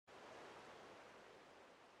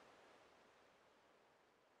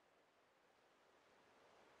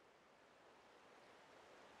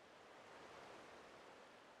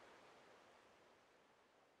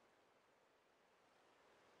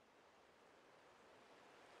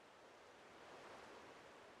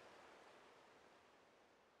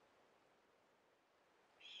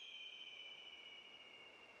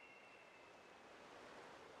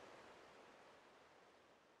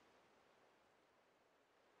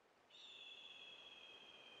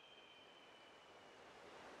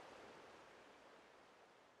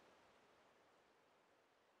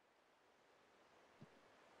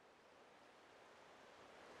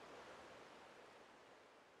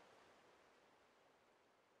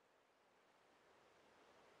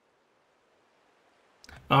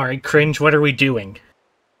Alright, Cringe, what are we doing?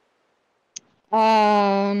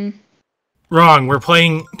 Um... Wrong, we're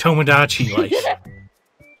playing Tomodachi Life.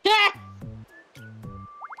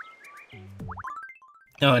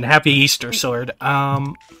 Oh, and Happy Easter, Sword.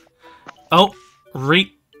 Oh,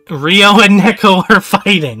 Rio and Neko are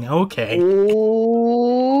fighting. Okay.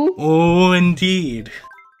 Ooh. Oh, indeed.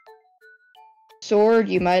 Sword,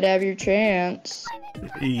 you might have your chance.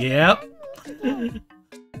 Yep.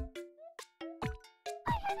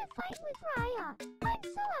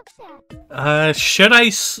 Should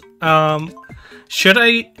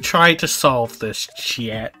I try to solve this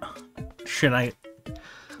yet? Should I?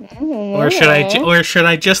 Or should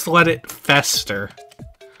I just let it fester?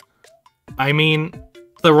 I mean,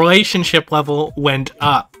 the relationship level went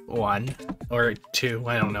up 1 or 2,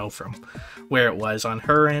 I don't know from where it was on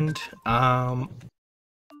her end.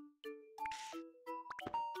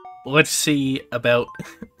 Let's see about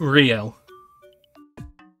Rio.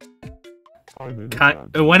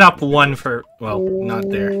 It went up 1 for, well, not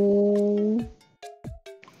there.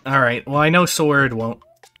 Alright, well I know Sword won't.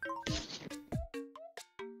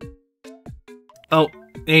 Oh,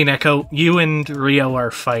 hey Neko, you and Rio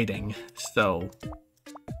are fighting, so...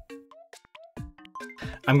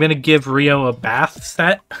 I'm gonna give Rio a bath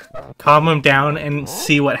set, calm him down, and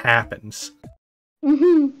see what happens.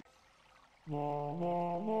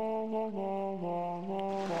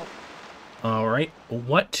 Alright,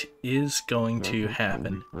 what is going to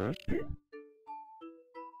happen?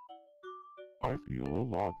 I feel a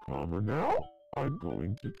lot calmer now. I'm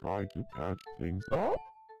going to try to patch things up.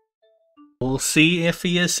 We'll see if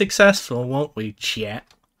he is successful, won't we, chat?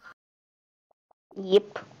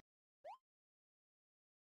 Yep.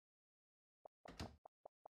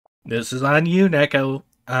 This is on you, Neko.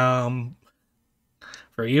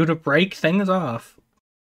 For you to break things off.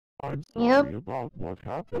 I'm sorry about what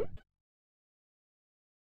happened.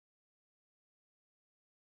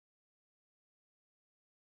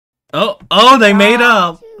 Oh, they made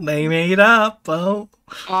up! They made up! Oh.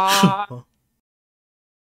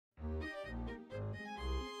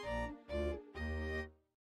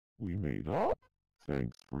 We made up?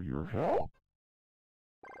 Thanks for your help.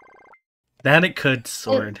 That it could,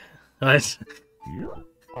 Sword. What? Here,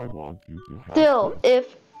 I want you to have Still, this.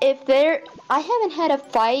 if there... I haven't had a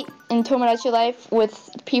fight in Tomodachi Life with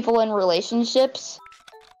people in relationships.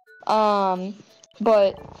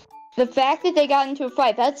 But... the fact that they got into a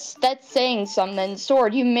fight, that's saying something.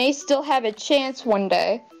 Sword, you may still have a chance one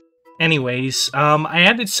day. Anyways, I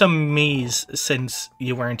added some me's since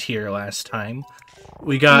you weren't here last time.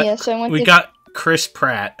 We got Chris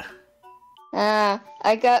Pratt.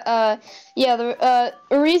 I got, yeah, the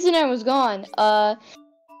reason I was gone,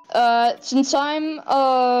 since I'm,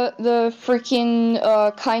 the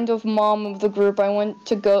freaking, kind of mom of the group, I went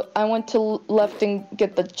to left and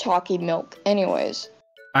get the chalky milk. Anyways.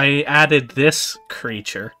 I added this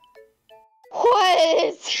creature.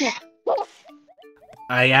 What?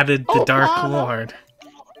 I added the Dark Lord.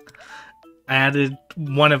 I added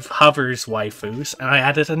one of Hover's waifus, and I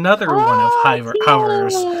added another one of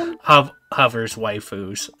Hover's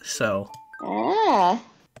waifus. So.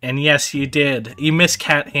 And yes, you did. You missed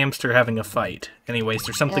Cat Hamster having a fight. Anyways,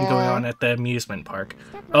 there's something going on at the amusement park.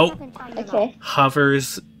 Oh, okay.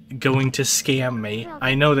 Hover's going to scam me.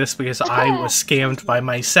 I know this because I was scammed by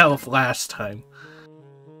myself last time.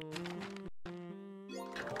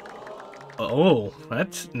 Oh,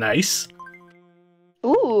 that's nice.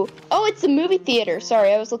 Ooh. Oh, it's a movie theater.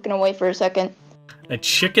 Sorry, I was looking away for a second. A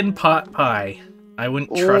chicken pot pie. I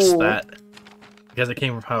wouldn't trust that. Because it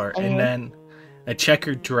came from Howard. And then a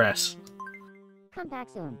checkered dress. Come back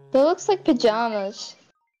soon. It looks like pajamas.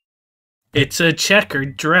 It's a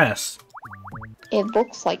checkered dress. It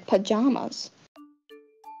looks like pajamas.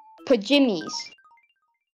 Pajimies.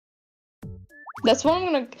 That's what I'm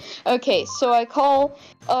gonna... Okay, so I call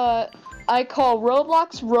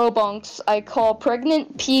Roblox Robunks, I call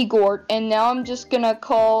Pregnant P-Gort, and now I'm just gonna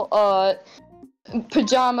call,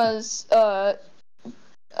 Pajamas, what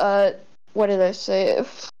did I say? I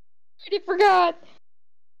already forgot!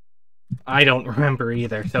 I don't remember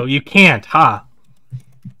either, so you can't, huh?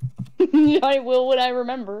 I will when I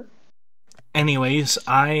remember. Anyways,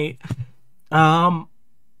 I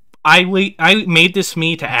made this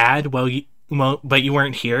me to add, but you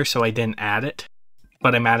weren't here, so I didn't add it.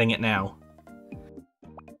 But I'm adding it now.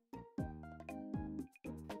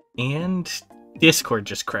 And Discord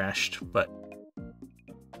just crashed, but...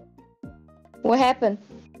 What happened?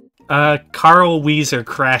 Carl Weezer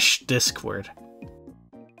crashed Discord.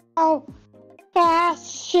 Oh,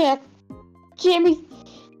 shit.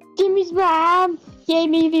 Jimmy's mom gave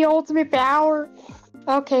me the ultimate power.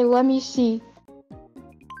 Okay, let me see.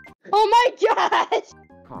 Oh my gosh!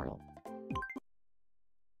 Carl.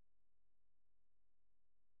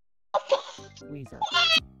 Weezer.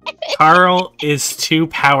 Carl is too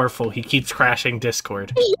powerful. He keeps crashing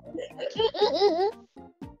Discord.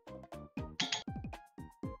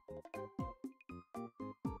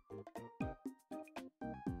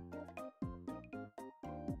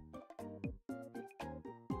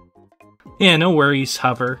 Yeah, no worries,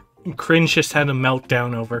 Hover. Cringe just had a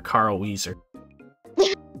meltdown over Carl Weezer.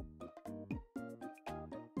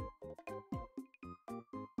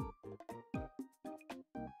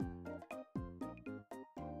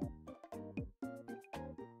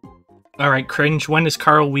 Alright, Cringe, when is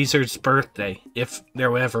Carl Weezer's birthday? If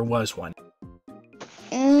there ever was one.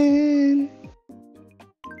 I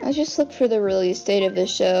just looked for the release date of the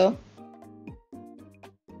show.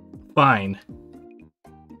 Fine.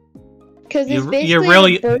 Because it's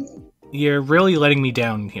basically You're really letting me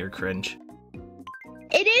down here, Cringe.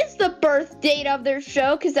 It is the birth date of their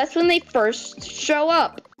show, because that's when they first show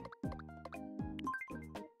up.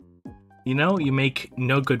 You know, you make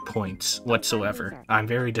no good points whatsoever. I'm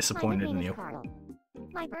very disappointed in you.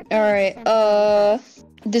 Alright,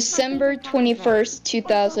 December 21st,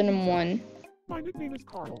 2001. My nickname is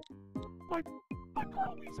Carl. I'm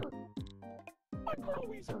Carl Weezer. I'm Carl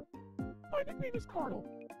Weezer. My nickname is Carl.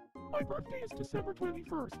 My birthday is December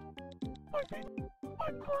 21st.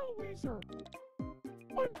 I'm Carl Weezer.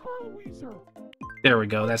 I'm Carl Weezer. There we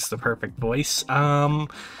go, that's the perfect voice.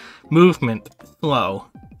 Movement, slow.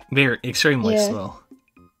 Very, extremely slow.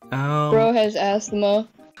 Bro has asthma.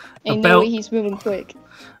 Ain't no way he's moving quick.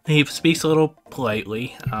 He speaks a little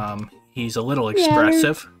politely. He's a little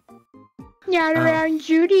expressive. Not around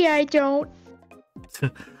Judy, I don't.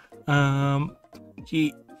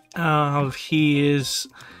 He is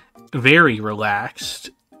very relaxed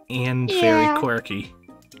and very quirky.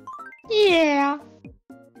 Yeah.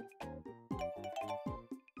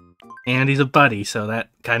 And he's a buddy, so that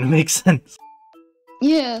kind of makes sense.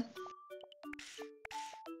 Yeah.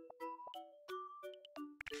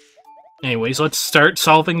 Anyways, let's start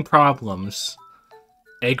solving problems.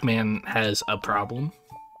 Eggman has a problem.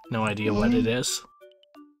 No idea what it is.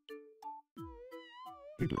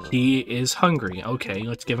 He is hungry. Okay,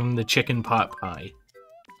 let's give him the chicken pot pie.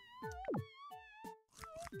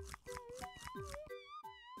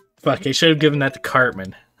 Fuck, I should have given that to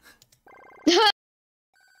Cartman.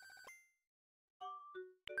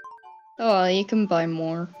 Oh, you can buy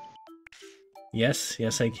more. Yes,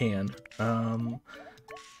 I can.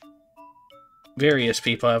 Various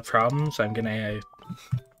people have problems. I'm gonna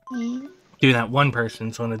do that one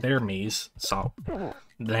person's one of their me's, solve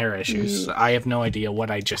their issues. I have no idea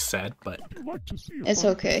what I just said, but it's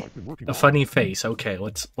okay. A funny face. Okay,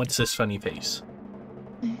 what's this funny face?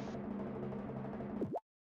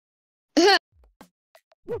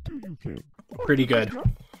 What do you think? Pretty good.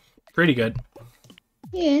 Pretty good.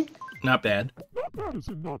 Yeah. Not bad. Not bad as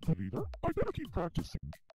in not good either. I better keep practicing.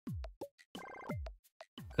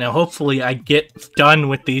 Now, hopefully, I get done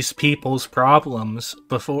with these people's problems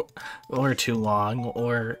before or too long,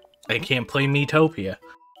 or I can't play Miitopia.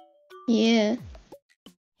 Yeah.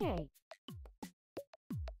 Hey.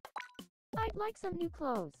 I'd like some new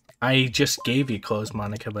clothes. I just gave you clothes,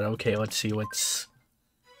 Monica, but okay, let's see what's...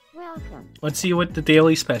 Welcome. Let's see what the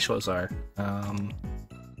daily specials are.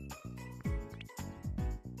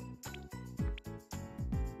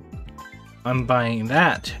 I'm buying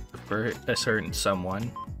that for a certain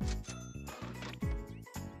someone.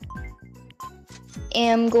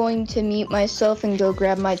 Am going to mute myself and go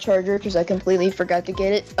grab my charger because I completely forgot to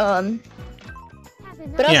get it. But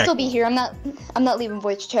I'll still be here. I'm not leaving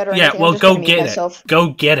voice chat or anything. Well, I'm just go gonna get mute it. myself. Go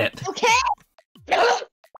get it. Okay.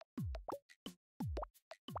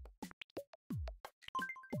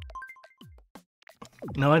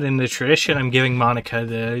 You know what? In the tradition, I'm giving Monica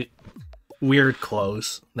the weird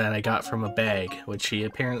clothes that I got from a bag, which she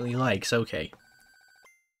apparently likes. Okay.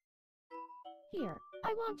 Here,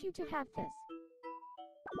 I want you to have this.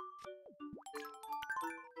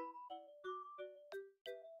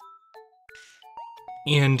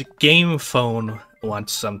 And Game Phone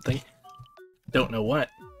wants something. Don't know what,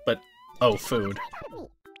 but oh, food.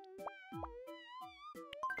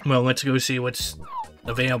 Well, let's go see what's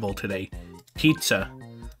available today. Pizza.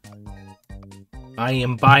 I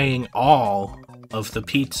am buying all of the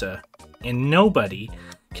pizza, and nobody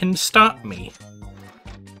can stop me.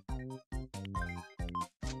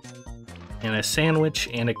 And a sandwich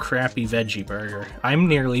and a crappy veggie burger. I'm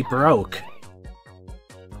nearly broke.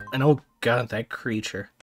 And oh god, that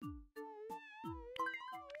creature.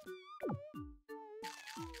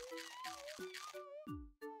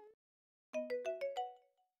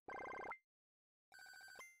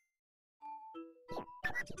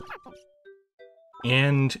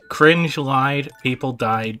 And Cringe lied, people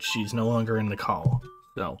died, she's no longer in the call.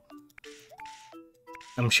 So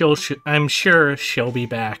I'm sure she'll be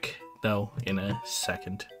back, though, in a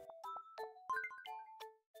second.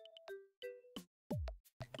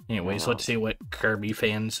 Anyways, let's see what Kirby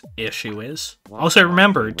fans' issue is. Also,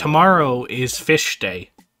 remember, tomorrow is Fish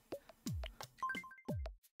Day.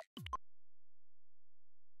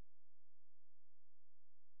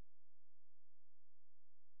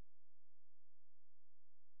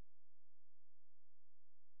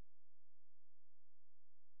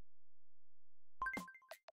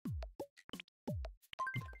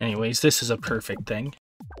 Anyways, this is a perfect thing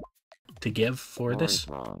to give for this.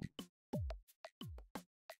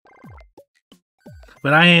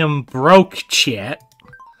 But I am broke, chat.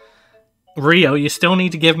 Rio, you still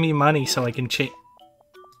need to give me money so I can change.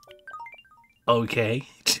 Okay.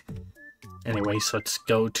 Anyways, let's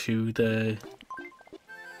go to the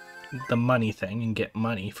money thing and get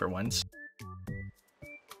money for once.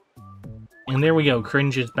 And there we go.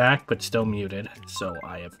 Cringe is back, but still muted, so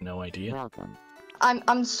I have no idea. Welcome.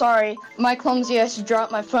 I'm sorry. My clumsy ass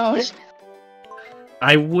dropped my phone.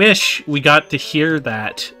 I wish we got to hear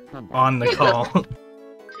that on the call.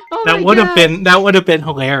 Oh that would have been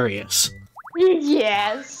hilarious.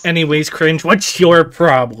 Yes. Anyways, Cringe, what's your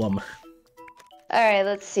problem? Alright,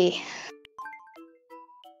 let's see.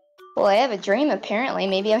 Well, I have a dream apparently.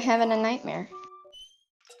 Maybe I'm having a nightmare.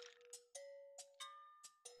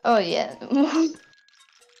 Oh yeah.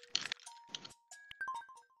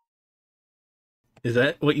 Is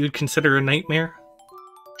that what you'd consider a nightmare?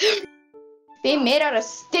 Being made out of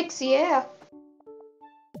sticks, yeah.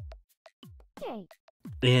 Okay.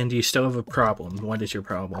 And you still have a problem. What is your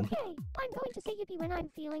problem? Okay. I'm going to say yippee when I'm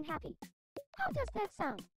feeling happy. How does that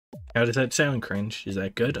sound? How does that sound, Cringe? Is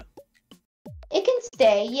that good? It can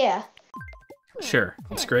stay, yeah. Cool. Sure.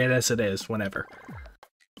 It's great as it is, whenever.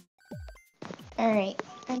 Alright.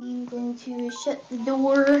 I'm going to shut the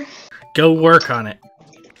door. Go work on it.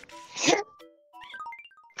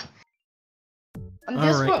 I'm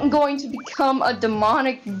just going to become a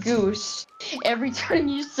demonic goose every time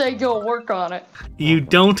you say go work on it. You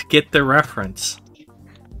don't get the reference.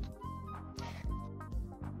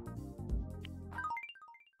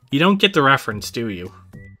 You don't get the reference, do you?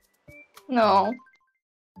 No.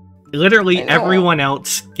 Literally everyone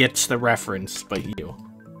else gets the reference but you.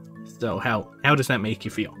 So how does that make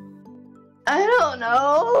you feel? I don't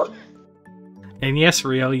know. And yes,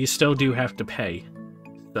 Rio, you still do have to pay.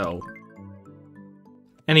 So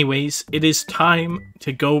anyways, it is time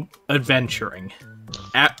to go adventuring.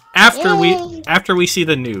 After we see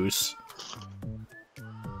the news.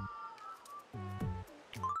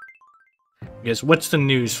 Because what's the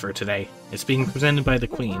news for today? It's being presented by the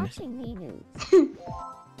Queen.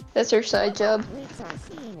 That's her side job.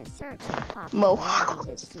 Mohawk.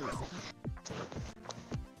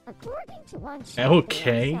 According to one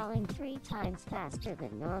Okay. selling 3 times faster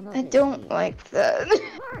than normal. I don't like that.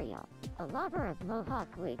 Mario, a lover of Mohawk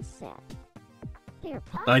wigs, said.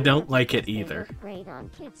 I don't like it either. Great on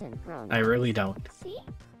kids and grown-ups. I really don't. See?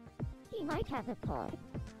 He might have a point.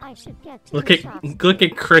 I should get to Look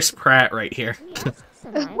at Chris Pratt right here. We asked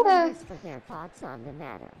some islanders for their thoughts on the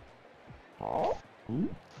matter. Huh?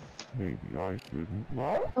 Maybe I shouldn't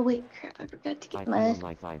lie? Oh wait, crap, I forgot to get I my feel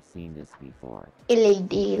like I've seen this before.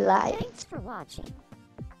 LED light. Thanks for watching.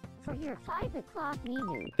 For your 5 o'clock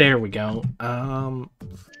news. There we go.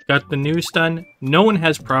 Got the news done. No one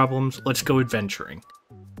has problems. Let's go adventuring.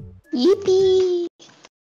 Yippee!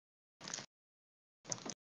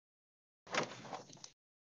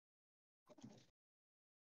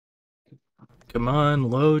 Come on,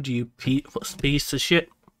 load, you piece of shit.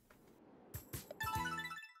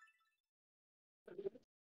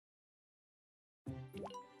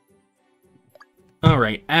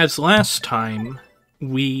 Alright, as last time,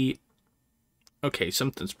 we... Okay,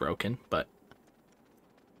 something's broken, but...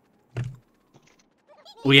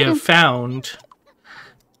 We have found...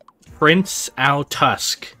 Prince Al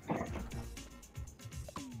Tusk.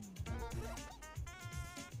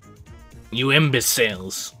 You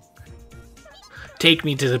imbeciles. Take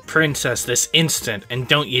me to the princess this instant, and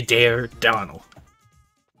don't you dare Donald.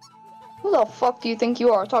 Who the fuck do you think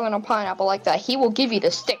you are talking to Pineapple like that? He will give you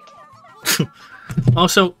the stick.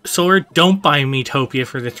 Also, Sword, don't buy Miitopia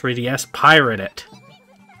for the 3DS, pirate it.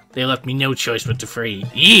 They left me no choice but to free.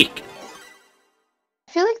 Yeek!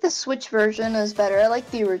 I feel like the Switch version is better. I like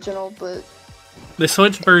the original, but... The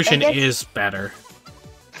Switch version is better.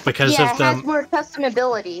 Because of the... it has more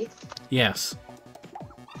customability. Yes.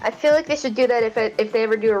 I feel like they should do that if they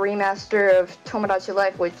ever do a remaster of Tomodachi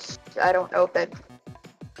Life, which I don't know if that...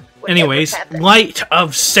 Anyways, happened. Light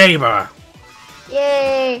of Saber.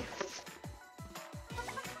 Yay!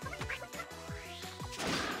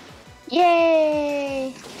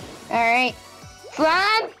 Yay! Alright.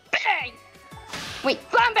 Flambe! Wait,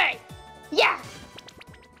 Flambe! Yeah!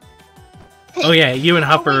 Oh yeah, you and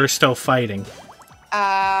Hopper are still fighting.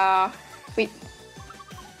 Wait.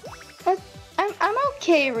 I'm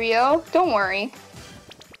okay, Rio. Don't worry.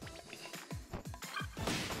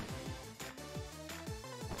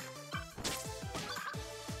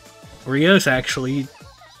 Rio's actually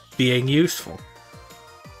being useful.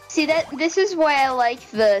 See, this is why I like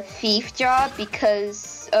the thief job,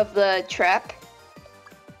 because of the trap.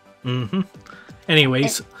 Mm-hmm.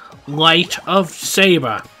 Anyways, Light of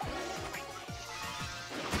Saber.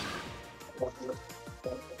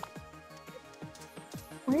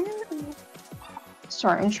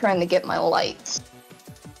 Sorry, I'm trying to get my lights.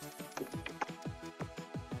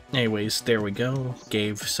 Anyways, there we go.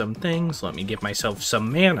 Gave some things. Let me give myself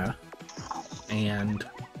some mana. And...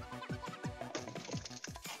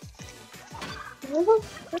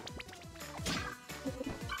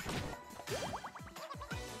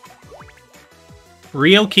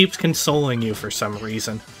 Rio keeps consoling you for some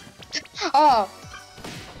reason. Oh!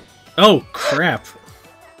 Oh, crap.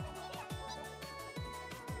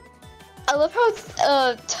 I love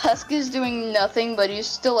how Tusk is doing nothing, but he's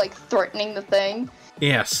still, like, threatening the thing.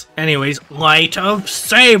 Yes. Anyways, Light of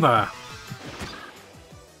Saber.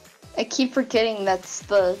 I keep forgetting that's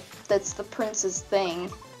the prince's thing.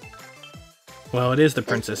 Well, it is the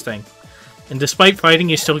princess thing. And despite fighting,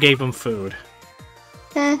 you still gave him food.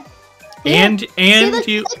 Eh. And See,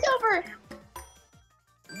 you... It's over!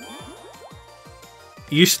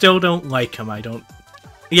 You still don't like him, I don't...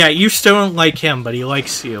 Yeah, you still don't like him, but he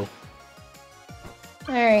likes you.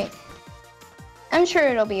 Alright. I'm sure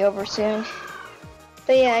it'll be over soon.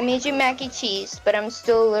 But yeah, I made you mac and cheese, but I'm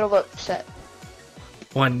still a little upset.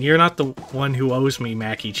 One, you're not the one who owes me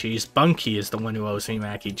mac and cheese. Bunky is the one who owes me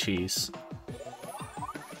mac and cheese.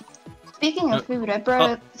 Speaking of food, I brought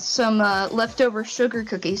up some leftover sugar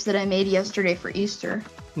cookies that I made yesterday for Easter.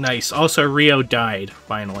 Nice. Also, Rio died,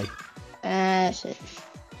 finally. Shit.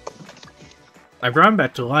 I brought him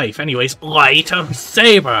back to life. Anyways, Light of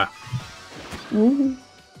Saber! Mm-hmm.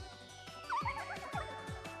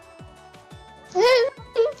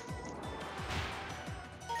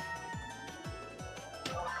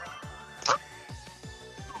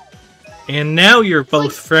 And now you're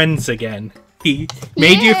both friends again. He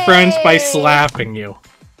made you friends by slapping you.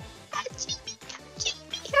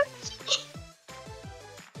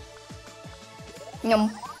 Yum.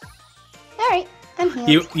 Alright, I'm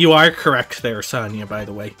here. You are correct there, Sonya, by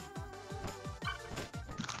the way.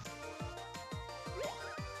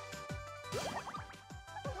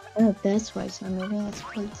 Oh, that's why it's not moving. That's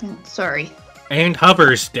plugged in. Sorry. And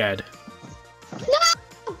Hubber's dead. No!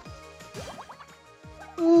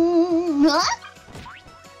 What?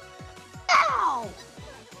 Ow!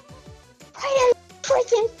 Right in the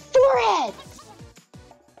freaking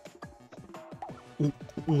forehead!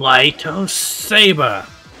 Light of Saber!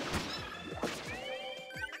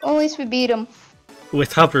 Well, at least we beat him.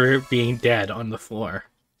 With Hubber being dead on the floor.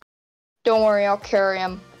 Don't worry, I'll carry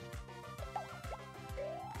him.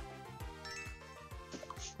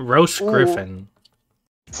 Roast Griffin.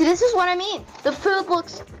 See, this is what I mean. The food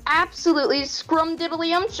looks absolutely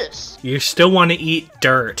scrumdiddlyumptious. You still want to eat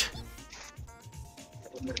dirt.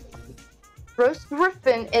 Roast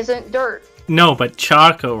Griffin isn't dirt. No, but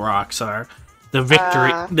Choco Rocks are.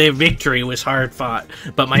 The victory was hard fought,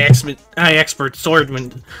 but my expert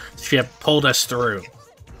swordsmanship pulled us through.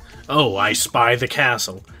 Oh, I spy the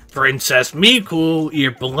castle. Princess Miku,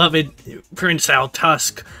 your beloved Prince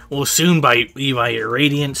Tusk, will soon be by your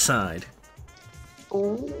radiant side.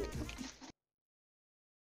 Ooh.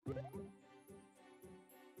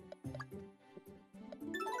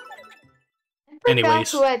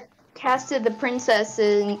 Anyways, who had casted the princess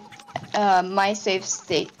in my safe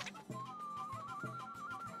state.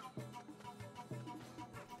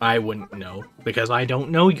 I wouldn't know, because I don't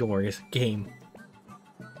know your game.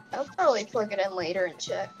 I'll probably plug it in later and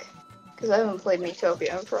check, because I haven't played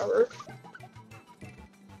Miitopia in forever.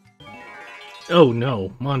 Oh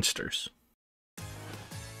no, monsters.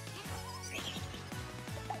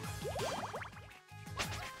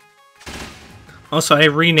 Also, I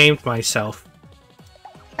renamed myself.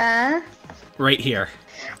 Right here.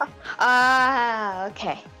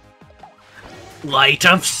 Okay. Light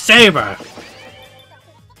of Saber!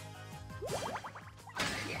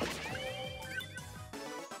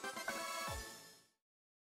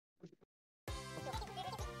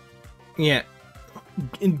 Yeah.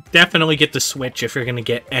 Definitely get the Switch if you're gonna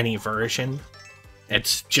get any version.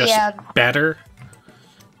 It's just better.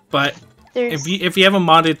 But if you have a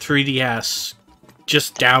modded 3DS,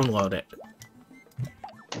 just download it.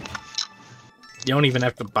 You don't even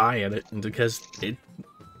have to buy it because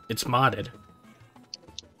it's modded.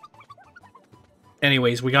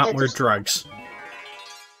 Anyways, we got more drugs.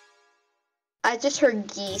 I just heard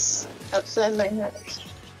geese outside my house.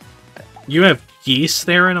 You have geese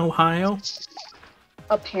there in Ohio?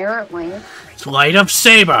 Apparently. It's Light Up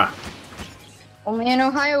Saber! Only in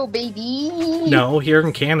Ohio, baby! No, here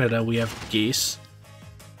in Canada we have geese.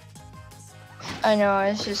 I know,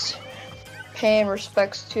 it's just paying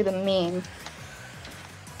respects to the meme.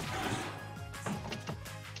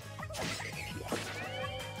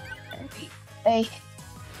 I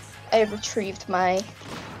retrieved my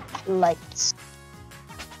lights.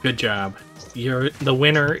 Good job. The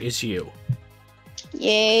winner is you.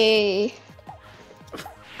 Yay!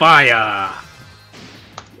 Fire!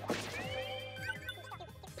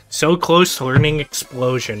 So close to learning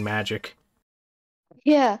explosion magic.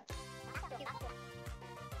 Yeah.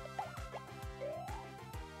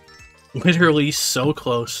 Literally so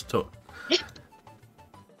close to...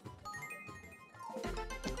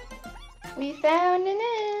 We found an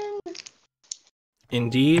end!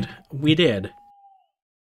 Indeed, we did.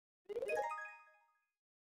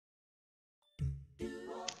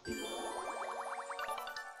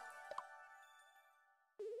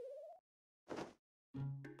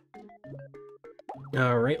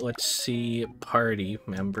 Alright, let's see party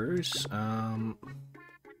members. I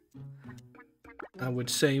would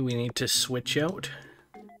say we need to switch out.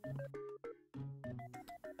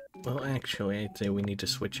 Well, actually, I'd say we need to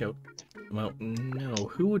switch out. Well, no,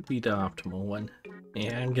 who would be the optimal one?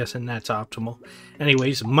 Yeah, I'm guessing that's optimal.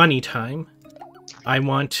 Anyways, money time. I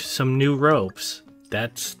want some new robes.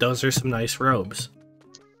 Those are some nice robes.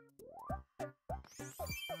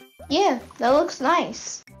 Yeah, that looks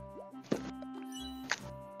nice.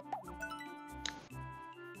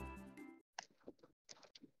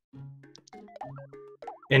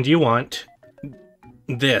 And you want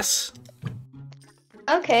this.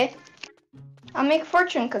 Okay. I'll make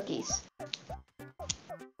fortune cookies.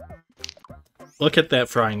 Look at that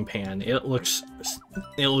frying pan. It looks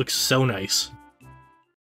so nice.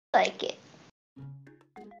 Like it.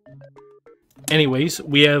 Anyways,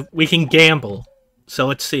 we can gamble. So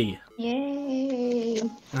let's see. Yay.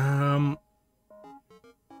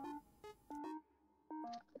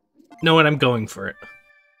 Know what? I'm going for it.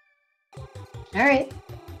 Alright.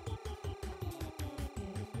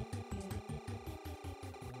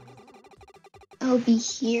 I'll be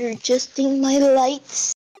here adjusting my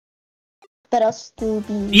lights. But I'll still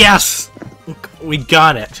be... Yes! We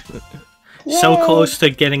got it. Yay. So close to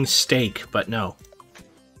getting steak, but no.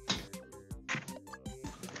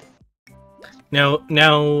 Now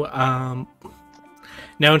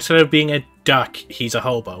instead of being a duck, he's a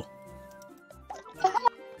hobo.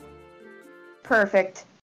 Perfect.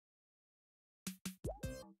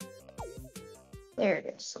 There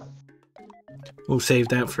it is. We'll save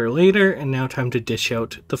that for later, and now time to dish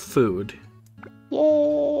out the food.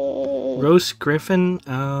 Yay! Roast griffin,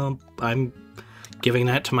 I'm giving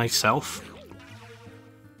that to myself.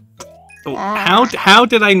 Oh, how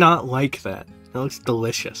did I not like that? It looks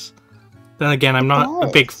delicious. Then again, I'm not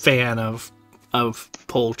a big fan of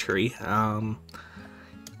poultry. Okay,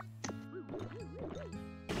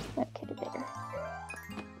 better.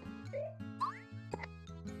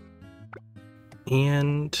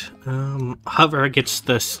 And Hover gets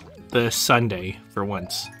the sundae for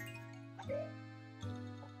once.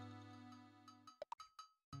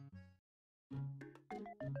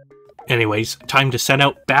 Anyways, time to set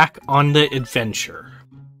out back on the adventure.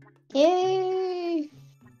 Yay!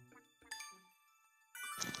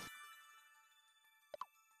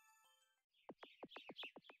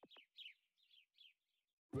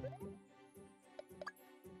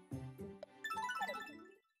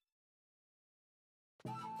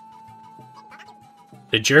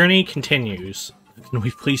 The journey continues. Can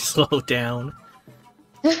we please slow down?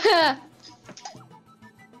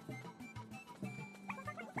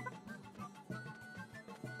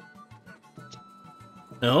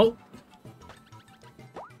 No.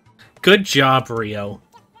 Good job, Rio.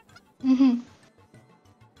 Mm-hmm.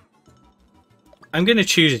 I'm gonna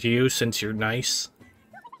choose you since you're nice.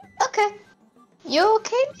 Okay. You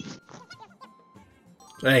okay?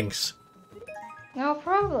 Thanks. No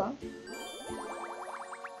problem.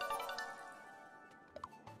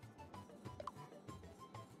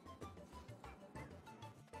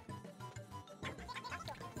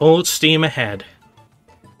 Full steam ahead.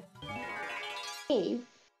 Hey.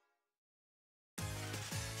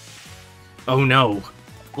 Oh no.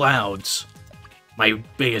 Clouds. my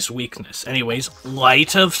biggest weakness. Anyways,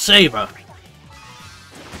 Light of Saber.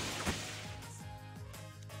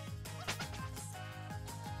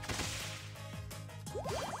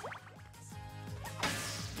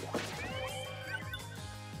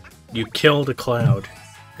 You killed a cloud.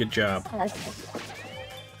 Good job.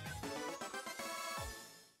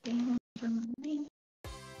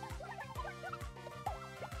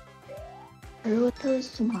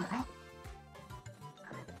 Tomorrow.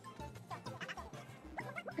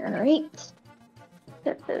 Alright.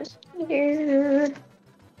 Put those here.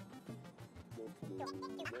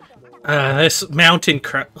 This mountain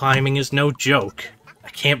climbing is no joke. I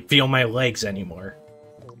can't feel my legs anymore.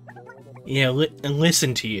 Yeah, and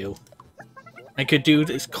listen to you. I could do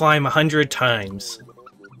this climb 100 times.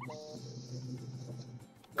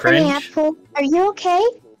 Cringe? Apple, are you okay?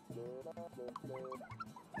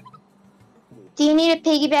 Do you need a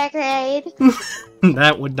piggyback ride?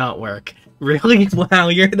 That would not work. Really? Wow,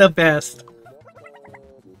 you're the best.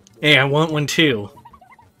 Hey, I want one too.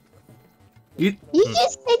 You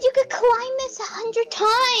just said you could climb this 100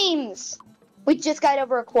 times! We just got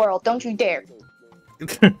over a quarrel, don't you dare.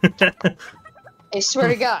 I swear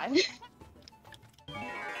to God.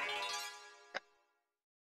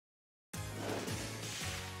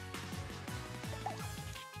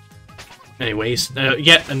 Anyways,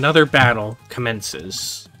 yet another battle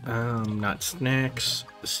commences. Not snacks,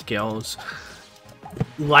 skills.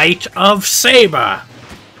 Light of Saber!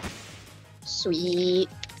 Sweet.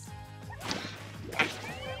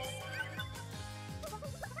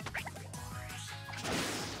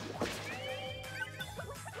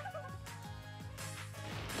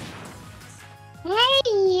 Hey,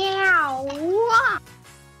 yeah.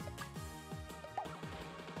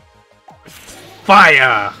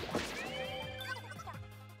 Fire!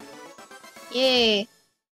 Yay.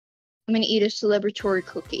 I'm gonna eat a celebratory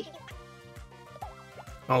cookie.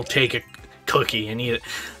 I'll take a cookie and eat it.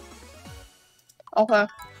 Okay.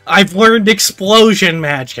 I've learned explosion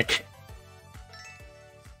magic!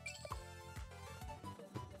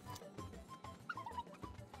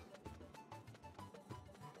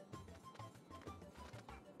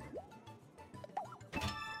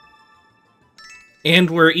 And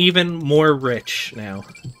we're even more rich now.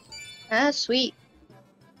 Ah, sweet.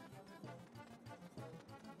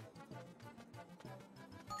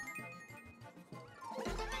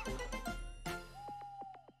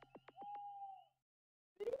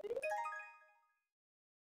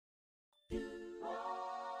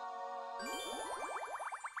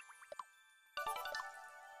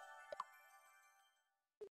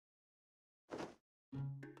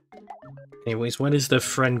 Anyways, what is the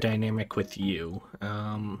friend dynamic with you?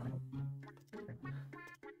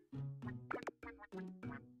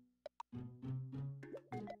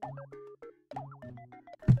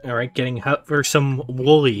 Alright, getting hut for some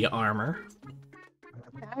woolly armor.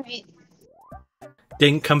 Alright.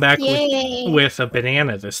 Didn't come back Yay. with a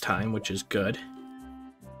banana this time, which is good.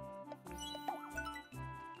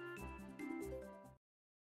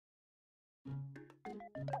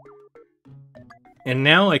 And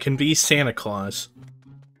now I can be Santa Claus.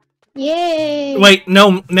 Yay! Wait,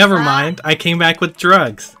 no, never mind. I came back with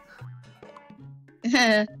drugs.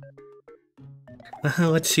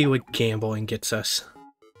 Let's see what gambling gets us.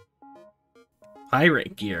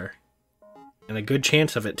 Pirate gear. And a good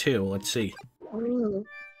chance of it, too. Let's see. Ooh.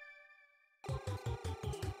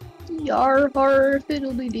 Yar har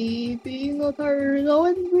fiddly-dee, being a pirate, oh,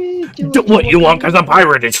 and we do What you want as a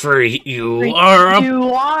pirate is free. You are a...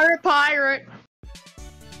 You are a pirate!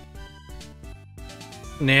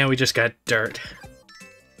 Now we just got dirt.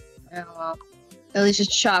 Oh, well. At least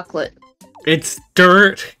it's chocolate. It's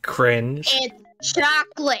dirt, cringe. It's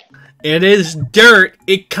chocolate! It is dirt.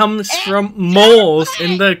 It comes from moles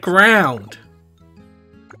in the ground.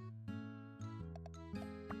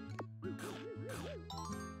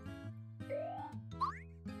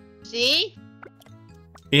 See?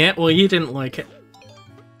 Yeah, well, you didn't like it.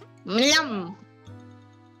 Yum!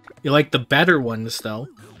 You like the better ones, though.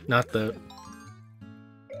 Not the...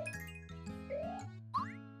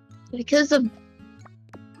 Because the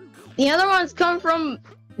other ones come from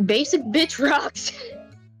basic bitch rocks.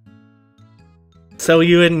 So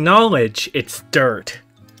you acknowledge it's dirt.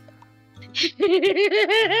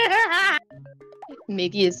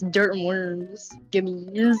 Maybe it's dirt and worms.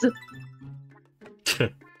 Gimmies.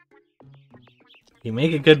 You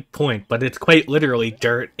make a good point, but it's quite literally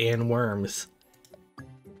dirt and worms.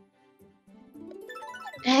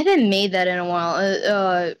 I haven't made that in a while.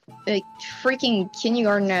 A freaking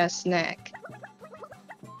kindergarten-ass snack.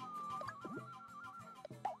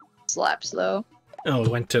 Slaps, though. Oh, we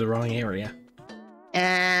went to the wrong area.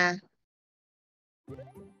 Ah.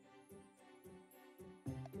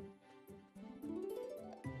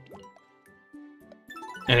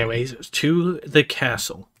 Anyways, to the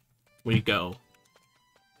castle we go.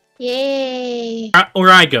 Yay! Or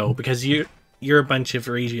I go, because you're a bunch of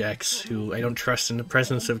rejects who I don't trust in the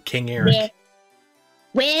presence of King Eric.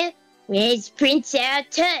 Where's Prince Al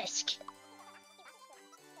Tusk?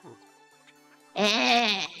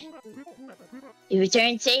 Ah, you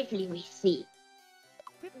returned safely, we see.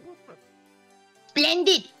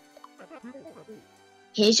 Splendid!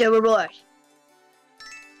 Here's your reward.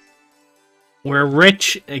 We're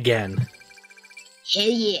rich again. Hell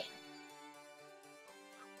yeah.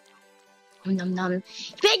 Nom nom. You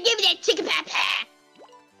better give me that chicken papa!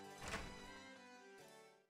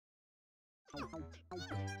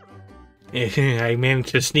 I managed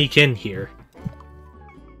to sneak in here.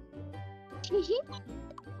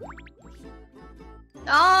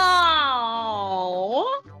 Oh!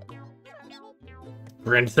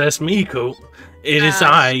 Princess Miku, it is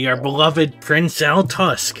I, your beloved Prince Al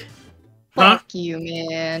Tusk. Fuck you,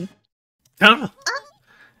 man. Huh?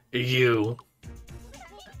 You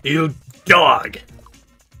dog.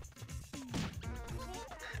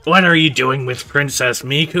 What are you doing with Princess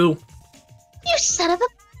Miku? You son of a...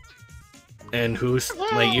 And who's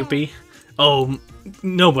might you be? Oh,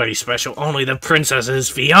 nobody special, only the princess's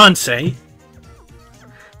fiancé.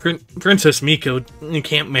 Princess Miku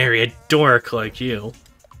can't marry a dork like you.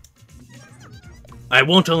 I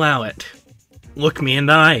won't allow it. Look me in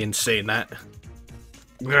the eye and say that.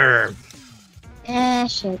 Grr. Ah,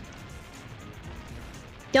 shit.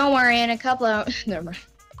 Don't worry, in a couple of... Never mind.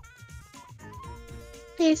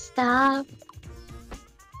 Please stop.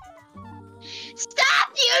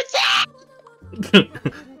 Stop, you two!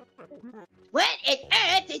 What on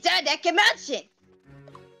earth is all that commotion?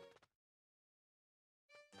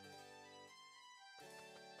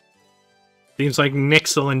 Seems like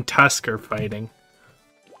Nixel and Tusk are fighting.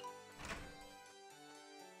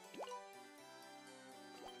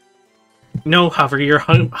 No, Hover, you're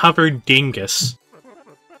Hover Dingus.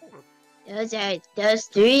 Those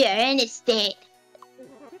three are in a state.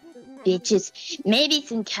 Bitches, maybe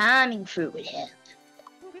some calming fruit would help.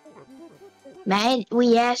 Might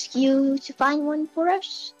we ask you to find one for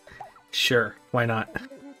us? Sure, why not?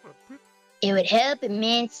 It would help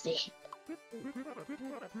immensely.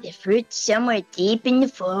 The fruit's somewhere deep in the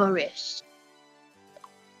forest.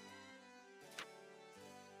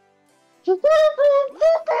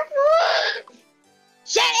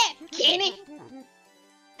 Shut up, Kenny!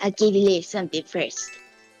 I'll give you a little something first.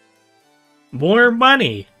 More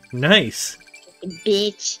money! Nice.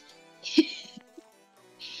 Bitch.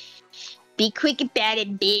 Be quick about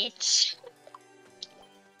it, bitch.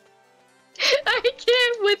 I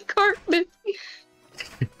can't with Cartman.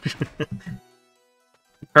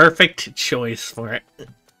 Perfect choice for it.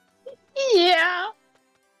 Yeah.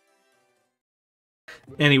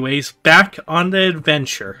 Anyways, back on the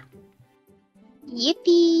adventure.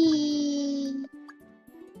 Yippee!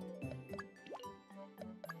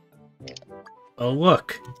 Oh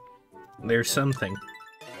look, there's something.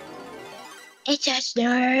 It's a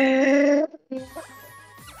snare.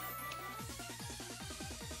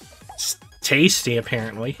 It's tasty,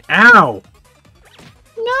 apparently. Ow!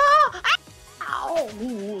 No! Ow!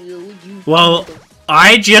 Well,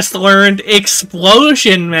 I just learned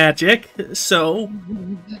explosion magic, so...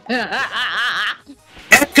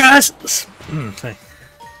 Ecos...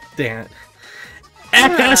 Damn it.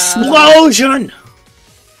 Explosion!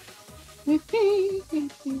 Here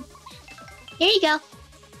you go.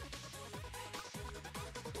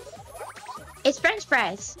 It's French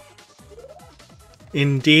fries.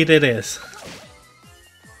 Indeed it is.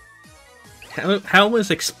 How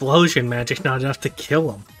was explosion magic not enough to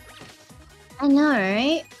kill him? I know,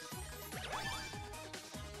 right?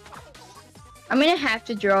 I'm gonna have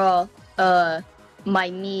to draw,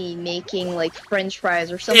 me making, like, French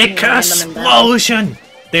fries or something random and bad. Explosion!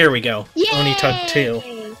 There we go. Yay! Only took 2.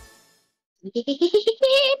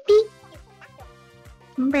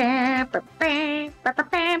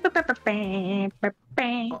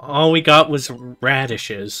 All we got was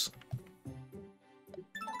radishes.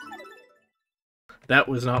 That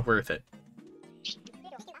was not worth it.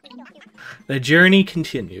 The journey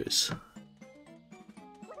continues.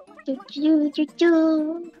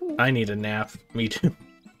 I need a nap. Me too.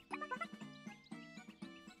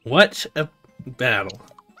 What a battle.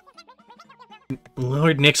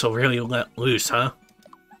 Lord Nixel really let loose, huh?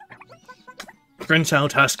 Prince Al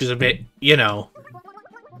Tusk is a bit, you know...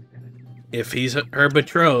 If he's her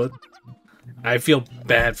betrothed, I feel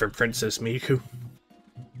bad for Princess Miku.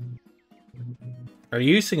 Are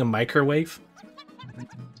you using a microwave?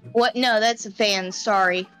 What? No, that's a fan,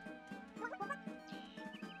 sorry.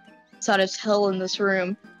 It's hot as hell in this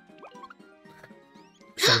room.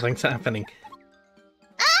 Something's happening.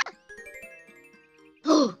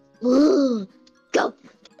 Ooh, go.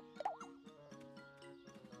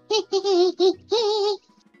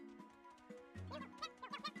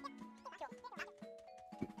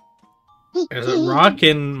 There's a rock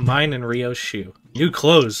in mine and Rio's shoe. New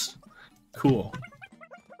clothes. Cool.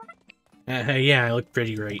 Yeah, I look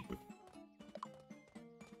pretty great.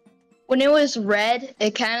 When it was red,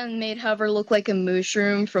 it kind of made Hover look like a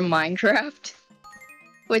mushroom from Minecraft,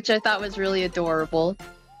 which I thought was really adorable.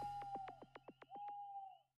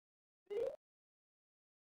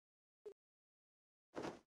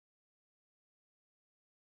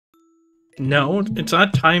 No, it's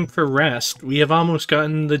not time for rest. We have almost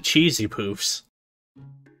gotten the cheesy poofs.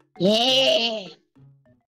 Yeah.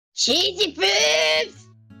 Cheesy poofs.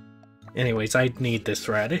 Anyways, I need this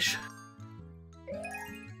radish.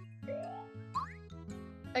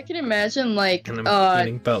 I can imagine, like, And I'm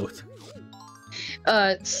eating both.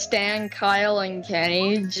 Stan, Kyle, and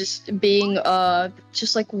Kenny just being,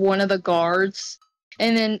 just like one of the guards.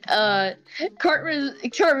 And then,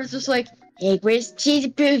 Cartman's just like, Hey, where's Cheesy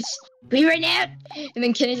Poofs? Be right now. and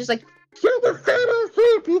then Kenny's just like,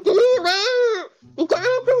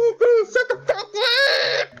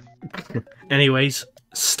 Anyways,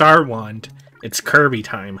 Star Wand. It's Kirby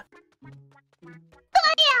time.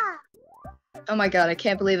 oh my god, I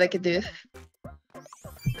can't believe I could do it.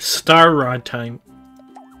 Star Rod time.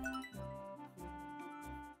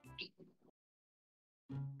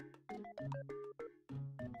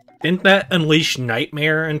 Didn't that unleash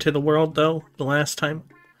Nightmare into the world, though, the last time?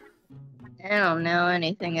 I don't know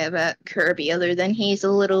anything about Kirby other than he's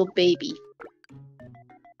a little baby.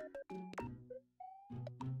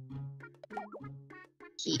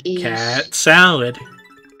 He is... Cat salad.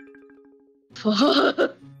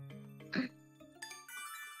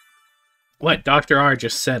 What? Dr. R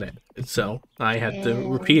just said it, so I had to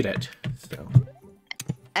repeat it. So.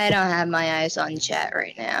 I don't have my eyes on chat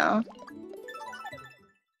right now.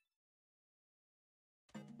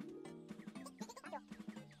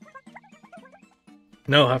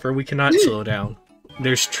 No, Hover, we cannot slow down.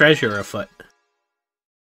 There's treasure afoot.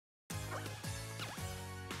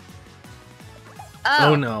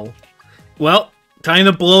 Oh no. Well, time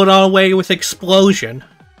to blow it all away with explosion.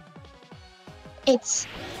 It's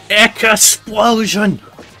Explosion!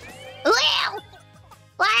 wow.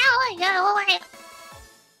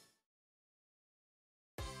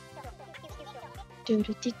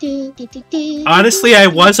 Honestly, I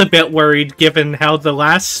was a bit worried given how the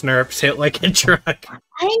last Snurps hit like a truck.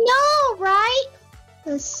 I know, right?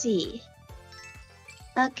 Let's see.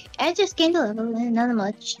 Okay, I just gained a level, not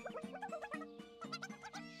much.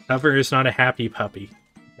 Hover is not a happy puppy.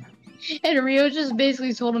 And Rio just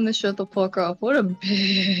basically told him to shut the fuck up. What a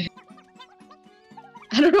bitch.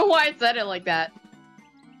 I don't know why I said it like that.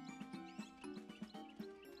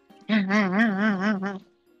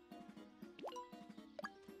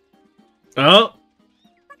 Oh!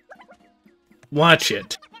 Watch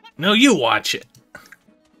it. No, you watch it.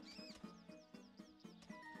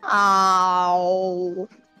 Ow.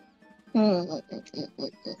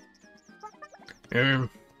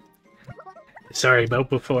 Sorry about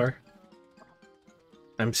before.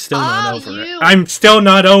 I'm still not over you. it. I'm still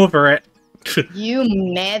not over it. You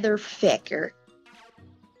motherfucker.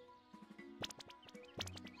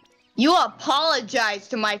 You apologize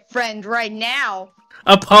to my friend right now.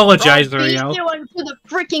 Apologize, Or beat Rio. you into the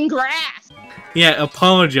freaking grass. Yeah,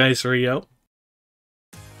 apologize, Rio.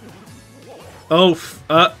 Oh,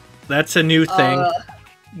 that's a new thing.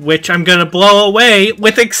 Which I'm gonna blow away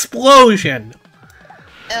with explosion!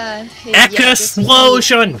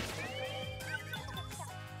 Explosion!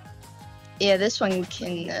 Yeah, this one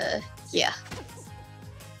can, yeah.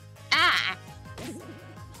 Ah!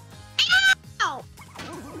 Ow!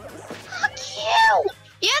 Fuck you!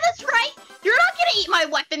 Yeah, that's right! You're not gonna eat my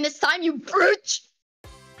weapon this time, you brute!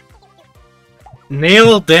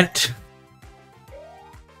 Nailed it!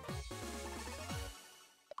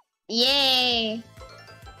 Yay! You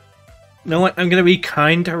know what? I'm gonna be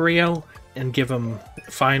kind to Rio and give him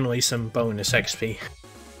finally some bonus XP.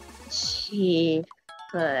 Gee,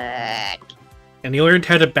 fuck. And he learned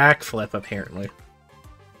how to backflip, apparently.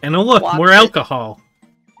 And oh look, Watch more it. alcohol!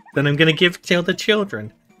 Then I'm gonna give to the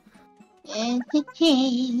children.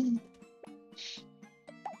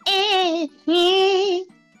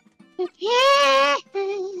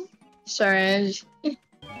 Sorry, I just...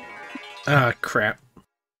 Ah, crap.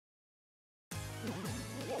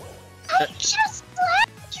 I just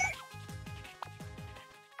slapped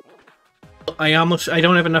you! I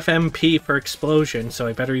don't have enough MP for explosion, so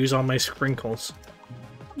I better use all my sprinkles.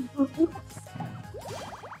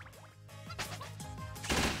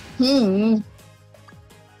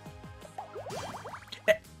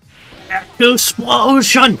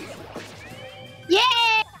 Explosion!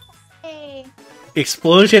 Yay!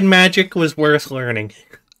 Explosion magic was worth learning.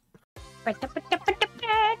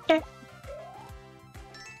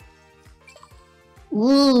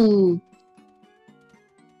 Ooh.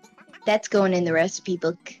 That's going in the recipe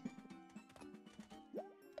book.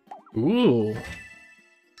 Ooh.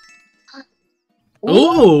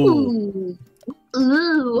 Ooh!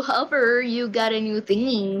 Ooh, Hover, you got a new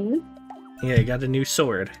thing. Yeah, I got a new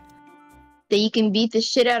sword. That you can beat the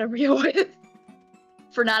shit out of Rio with.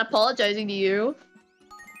 For not apologizing to you.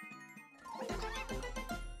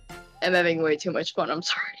 I'm having way too much fun, I'm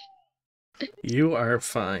sorry. You are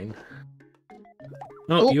fine.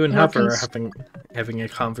 Oh, you and Hover are having a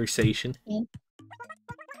conversation. Yeah.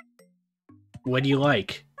 What do you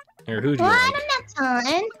like? Or who do you What? like? I'm not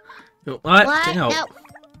telling. What? What? No. No.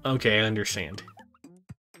 Okay, I understand.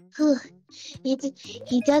 He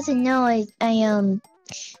doesn't know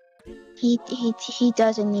he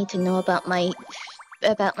doesn't need to know about my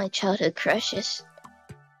childhood crushes.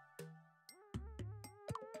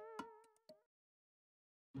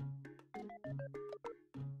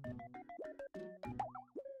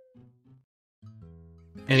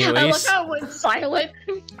 Anyways. I love how it went silent.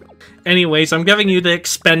 Anyways, I'm giving you the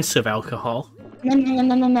expensive alcohol. You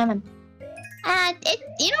know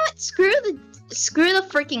what? Screw the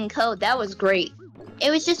freaking code. That was great.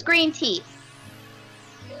 It was just green tea.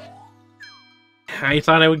 I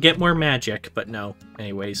thought I would get more magic, but no.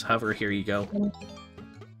 Anyways, Hover, here you go.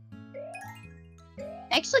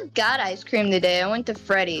 I actually got ice cream today. I went to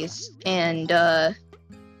Freddy's and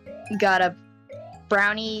got a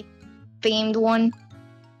brownie themed one.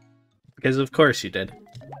 Because of course you did.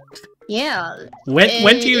 Yeah.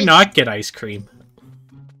 When do you not get ice cream?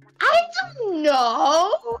 I don't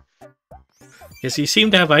know. Yes, you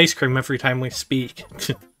seem to have ice cream every time we speak.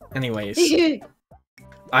 Anyways.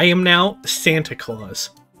 I am now Santa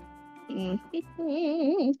Claus. And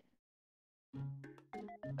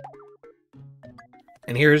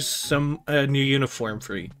here's some new uniform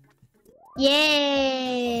for you.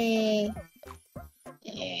 Yay!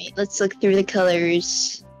 Alright, let's look through the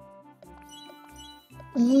colors.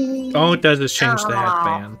 All it does is change the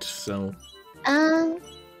headband, so...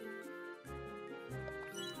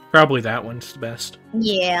 Probably that one's the best.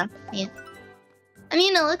 Yeah. I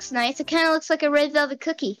mean, it looks nice. It kind of looks like a red velvet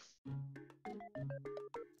cookie.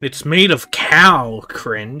 It's made of cow,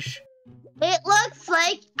 cringe. It looks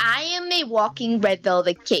like I am a walking red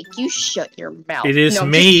velvet cake. You shut your mouth. It is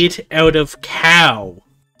made out of cow.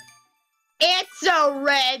 It's a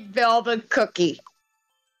red velvet cookie.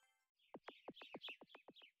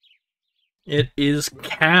 It is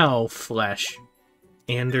cow flesh.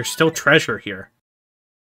 And there's still treasure here.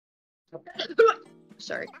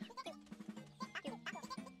 Sorry.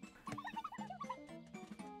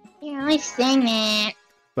 Yeah, I sang it.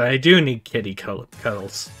 But I do need kitty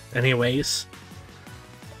cuddles. Anyways.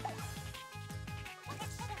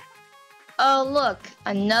 Oh, look.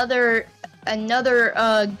 Another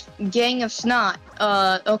gang of snot.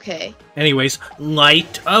 Okay. Anyways,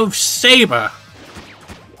 Light of Saber!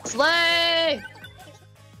 Slay!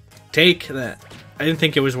 Take that. I didn't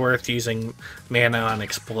think it was worth using mana on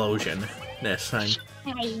Explosion this time.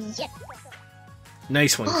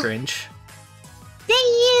 Nice one, cringe. Thank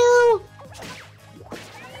you!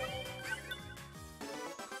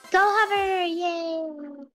 Go Hover! Yay!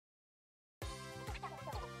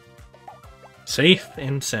 Safe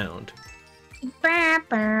and sound.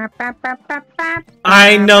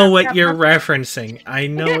 I know what you're referencing. I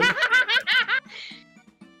know.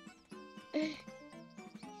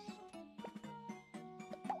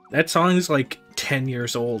 That song's like 10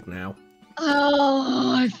 years old now.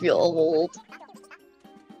 Oh, I feel old.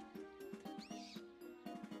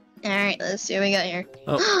 Alright, let's see what we got here.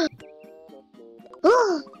 Oh.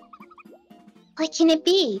 Ooh! What can it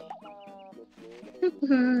be?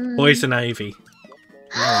 Poison Ivy.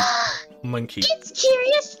 No. Monkey. It's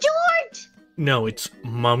Curious George! No, it's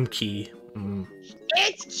Monkey. Mm.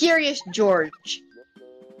 It's Curious George.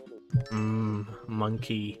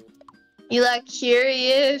 Monkey. You like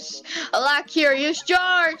Curious? I like Curious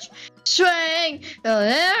George! Swing!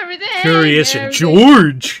 Everything! Curious everything.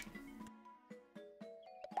 George!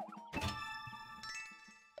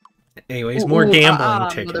 Anyways, more gambling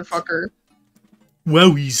tickets. Motherfucker.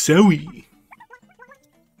 Wowie zowie.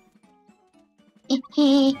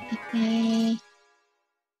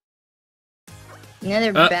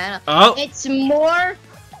 Another battle. Oh. It's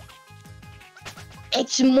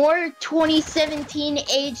more 2017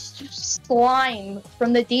 aged slime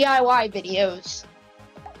from the DIY videos.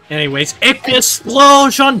 Anyways,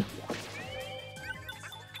 explosion!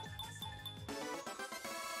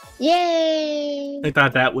 Yay! I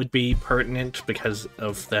thought that would be pertinent because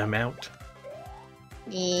of the amount.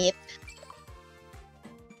 Yep.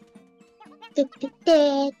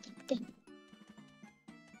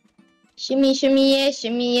 Shimmy, shimmy, yeah,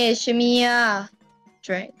 shimmy, yeah, shimmy, yeah.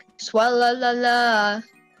 Drink. Swalla la la.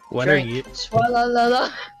 What Drink. are you? Swalla la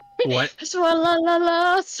la. What? Swalla la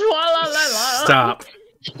la. Swalla la la. Stop.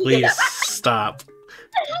 Please stop.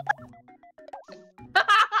 I'm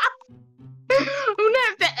gonna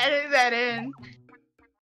have to edit that in.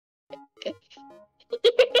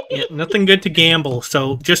 Yeah, nothing good to gamble,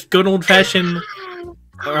 so just good old-fashioned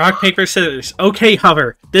rock, paper, scissors. Okay,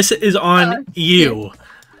 Hover, this is on you.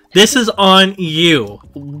 This is on you.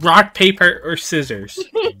 Rock, paper, or scissors.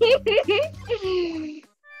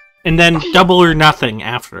 And then double or nothing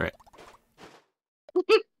after it.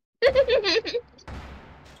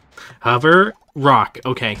 Hover, rock.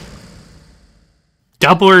 Okay.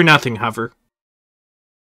 Double or nothing, Hover.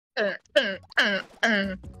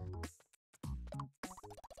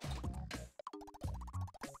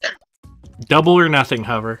 Double or nothing,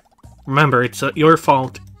 Hover. Remember, it's your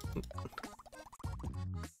fault.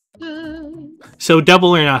 So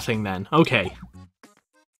double or nothing then. Okay.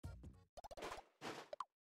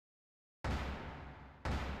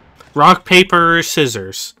 Rock, paper, or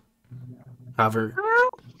scissors. Hover.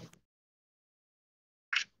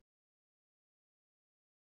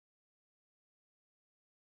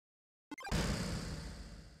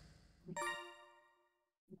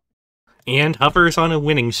 And Hover's on a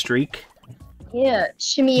winning streak. Yeah,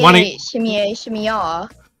 shimmy, Wanna- shimmy, shimmy, ah.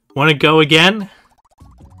 Wanna go again?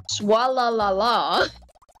 Swalla la la.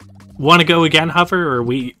 Wanna go again, Hover, or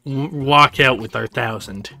we walk out with our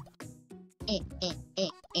 1,000?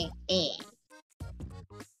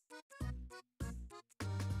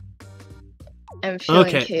 I'm feeling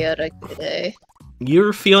Okay. chaotic today.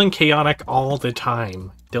 You're feeling chaotic all the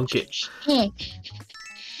time. Don't get...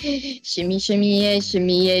 Shimmy, shimmy, yeah,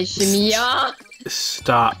 shimmy, yeah, shimmy, yeah.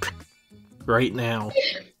 Stop. Right now.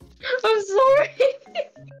 I'm sorry.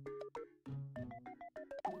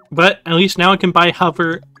 But at least now I can buy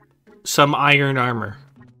Hover some iron armor.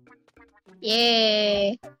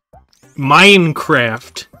 Yay.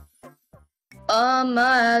 Minecraft. All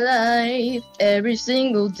my life, every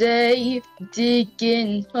single day,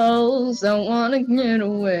 digging holes, I wanna get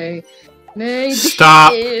away. Maybe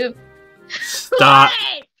Stop. if... Stop.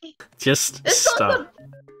 What? Just This song's stop.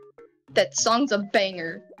 That song's a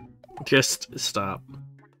banger. Just stop.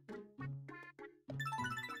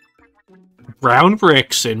 Brown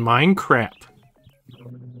bricks in Minecraft.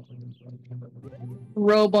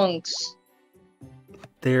 Robunks.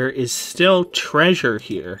 There is still treasure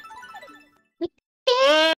here.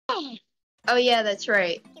 Oh yeah, that's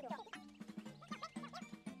right.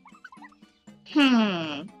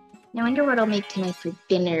 I wonder what I'll make tonight for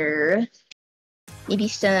dinner. Maybe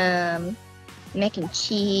some mac and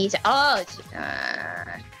cheese. Oh,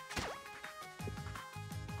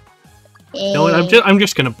 No, I'm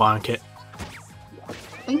just gonna bonk it.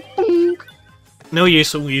 No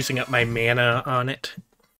use of using up my mana on it.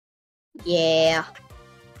 Yeah.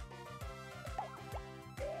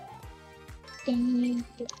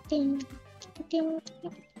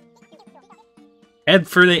 Head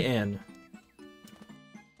for the inn.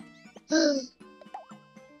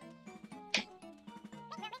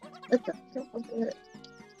 What the fuck was that?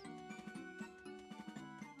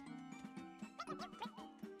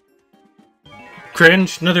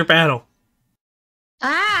 Cringe, another battle.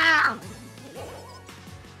 Ah!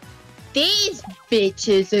 These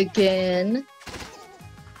bitches again.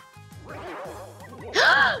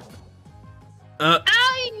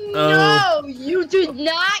 I know you did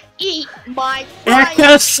not eat my frying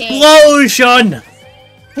pan. Explosion!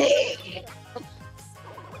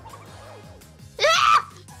 Ah!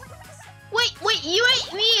 Wait, you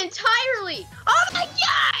ate me entirely! Oh my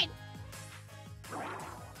god!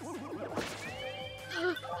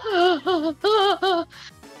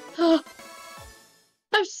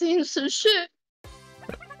 I've seen some shit.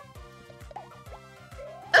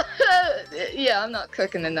 Yeah, I'm not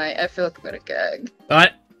cooking tonight. I feel like I'm gonna gag.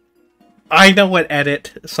 But I know what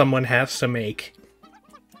edit someone has to make.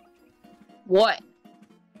 What?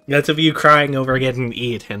 That's of you crying over getting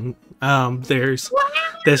eaten. There's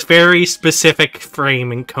this very specific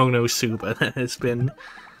frame in Konosuba that has been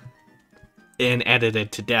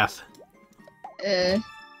edited to death.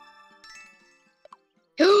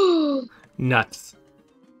 Nuts.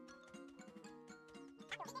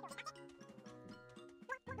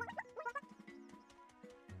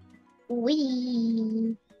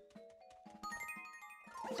 Wee.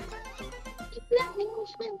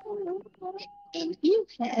 And you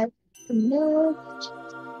have no.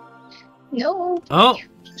 Oh!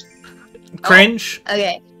 Cringe! Oh,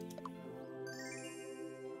 okay.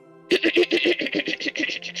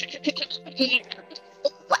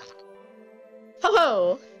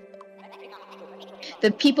 Oh!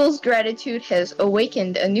 The people's gratitude has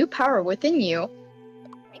awakened a new power within you.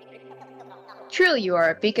 Truly, you are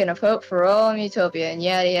a beacon of hope for all of Utopia, and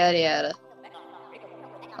yada yada yada.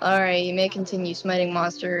 Alright, you may continue smiting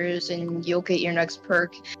monsters, and you'll get your next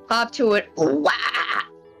perk. Hop to it. Wah!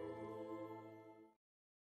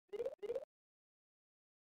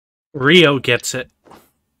 Rio gets it.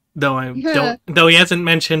 Though though he hasn't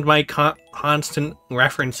mentioned my constant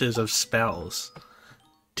references of spells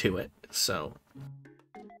to it, so.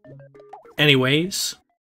 Anyways.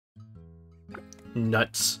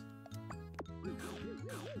 Nuts.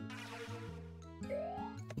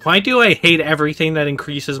 Why do I hate everything that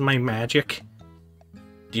increases my magic?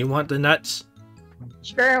 Do you want the nuts?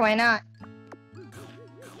 Sure, why not?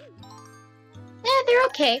 Yeah, they're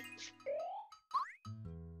okay.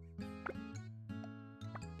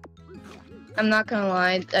 I'm not gonna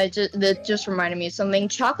lie, that just reminded me of something.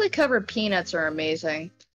 Chocolate-covered peanuts are amazing.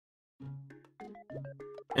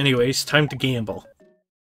 Anyways, time to gamble.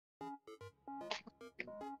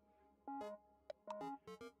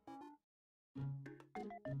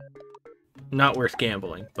 Not worth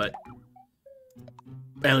gambling, but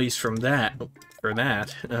at least for that.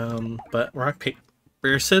 But rock,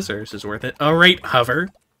 paper, scissors is worth it. Alright, Hover.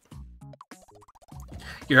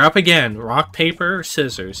 You're up again. Rock, paper,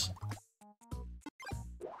 scissors.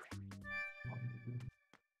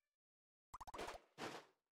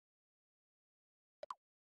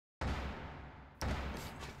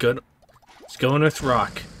 Good. It's going with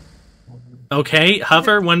rock. Okay,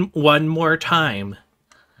 Hover one more time.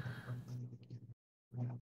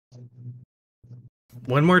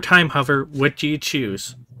 One more time, Hover. What do you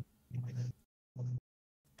choose?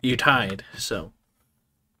 You tied, so.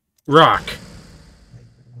 Rock.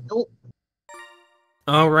 Nope.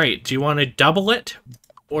 Alright, do you want to double it?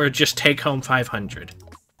 Or just take home 500?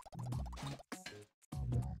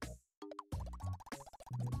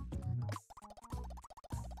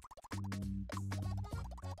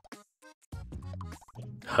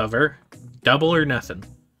 Hover. Double or nothing?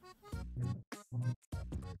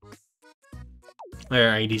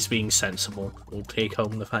 Alright, he's being sensible. We'll take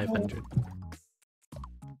home the 500.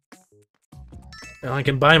 Well, I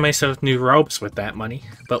can buy myself new robes with that money,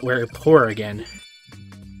 but we're poor again.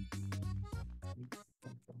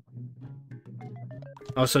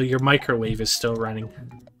 Also, your microwave is still running.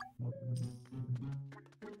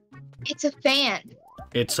 It's a fan.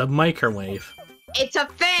 It's a microwave. It's a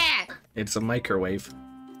fan! It's a microwave.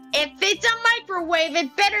 If it's a microwave,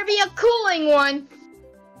 it better be a cooling one!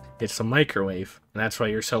 It's a microwave, and that's why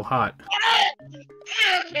you're so hot.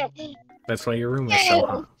 That's why your room is so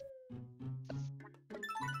hot.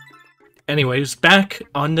 Anyways, back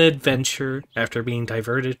on the adventure after being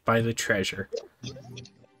diverted by the treasure.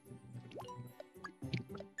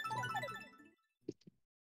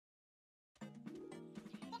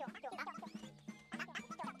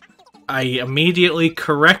 I immediately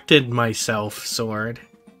corrected myself, Sword.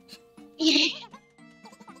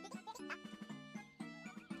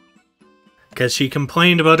 Because she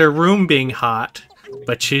complained about her room being hot,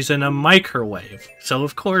 but she's in a microwave, so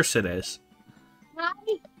of course it is.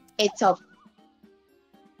 It's a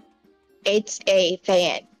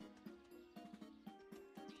fan.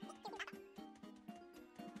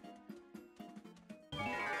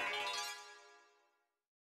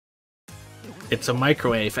 It's a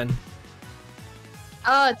microwave, and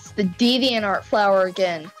Oh, it's the deviant art flower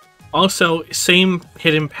again. also, same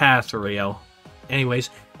hidden path, Rio. Anyways,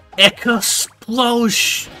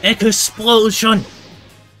 explosion! Explosion!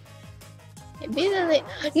 Immediately.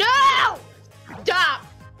 No! Stop!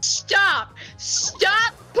 Stop!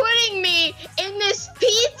 Stop putting me in this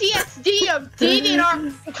PTSD of deviant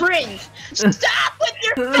art cringe! Stop with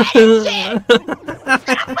your faces! Stop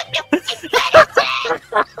with your faces!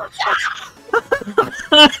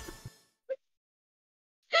 Stop!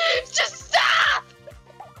 Just stop!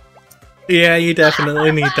 Yeah, you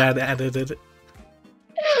definitely need that edited. When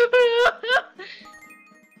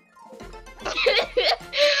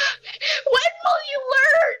will you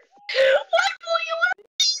learn? When will you learn?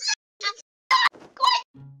 Just stop!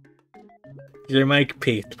 Your mic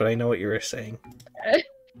peaked, but I know what you were saying.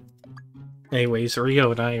 Anyways,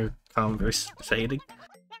 Rio and I are conversating.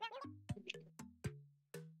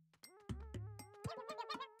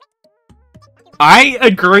 I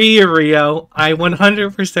agree, Rio. I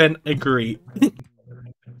 100% agree.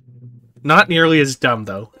 Not nearly as dumb,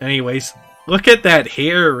 though. Anyways, Look at that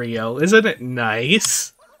hair, Rio. Isn't it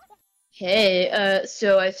nice? Hey,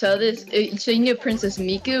 so I saw this. So you know Princess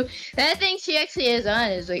Miku? That thing she actually has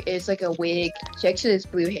on is like it's like a wig. She actually has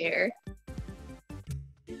blue hair.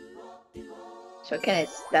 So I kind of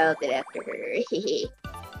styled it after her.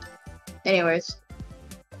 Anyways.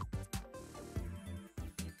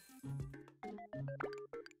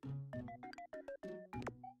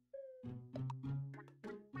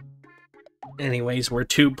 Anyways, we're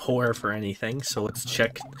too poor for anything, so let's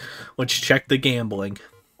check the gambling.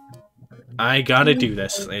 I gotta do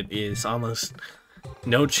this. It is almost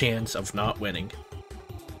no chance of not winning.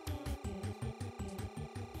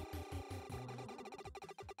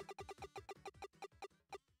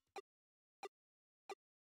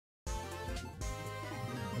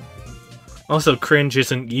 Also, cringe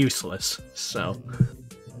isn't useless, so...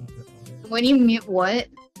 What do you mean? What?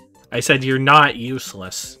 I said you're not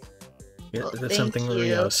useless. Yeah, Well, that's something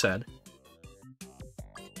Rio said.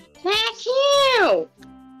 Thank you!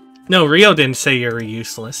 No, Rio didn't say you're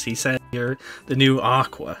useless. He said you're the new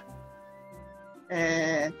Aqua.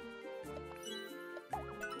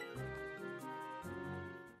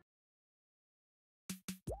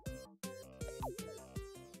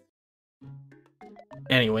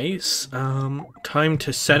 Anyways, time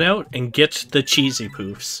to set out and get the cheesy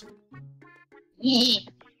poofs.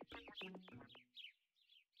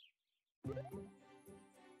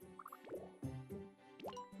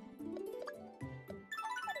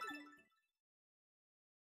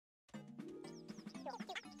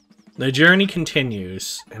 The journey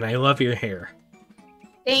continues, and I love your hair.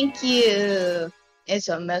 Thank you. It's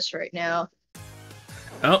a mess right now.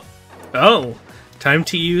 Oh! Time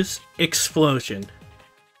to use explosion.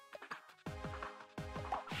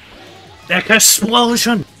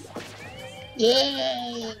 Explosion!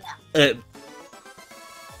 Yeah.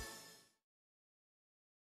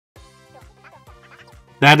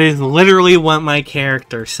 That is literally what my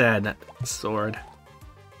character said, Sword.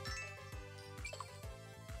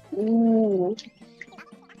 Ooh.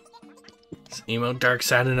 Is Emo Dark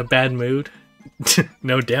Side in a bad mood?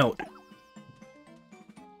 No doubt.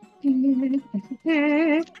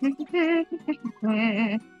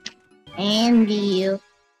 And you.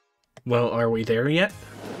 Well, are we there yet?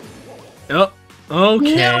 Oh,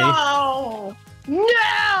 okay. No!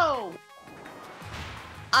 No!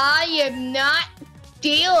 I am not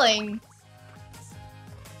dealing.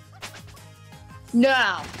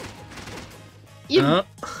 No. You,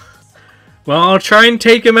 Well, I'll try and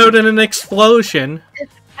take him out in an explosion.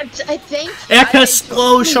 I think.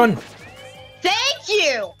 Explosion! Thank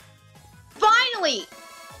you! Finally!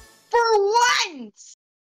 For once!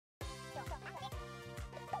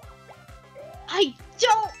 I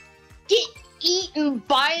don't get eaten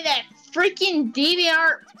by that freaking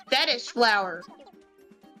DVR fetish flower.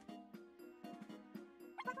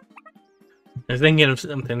 I'm thinking of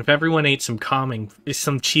something. If everyone ate some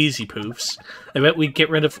cheesy poofs, I bet we'd get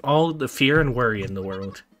rid of all the fear and worry in the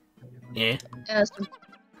world. Yeah.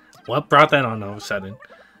 What brought that on all of a sudden?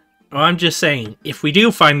 Well, I'm just saying, if we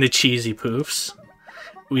do find the cheesy poofs,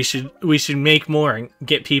 we should make more and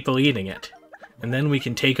get people eating it. And then we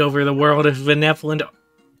can take over the world of benevolent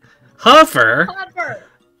Hover? Hover!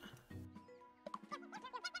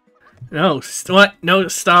 No, what? No,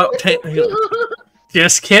 stop.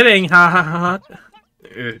 Just kidding, ha ha ha.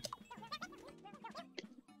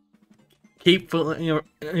 Keep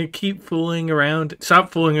fooling around. Stop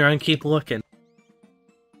fooling around, keep looking.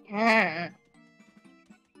 Get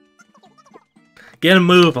a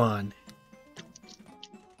move on.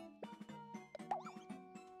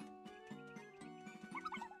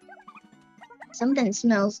 Something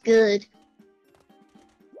smells good.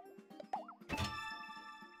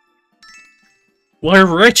 We're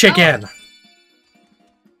rich again!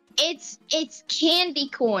 It's candy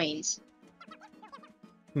coins.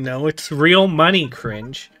 No, it's real money,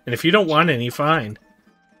 Cringe. And if you don't want any, fine.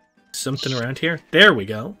 Something around here? There we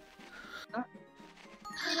go.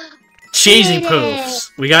 Cheesy poofs!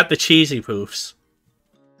 We got the cheesy poofs.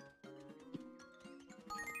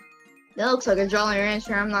 That looks like a Jolly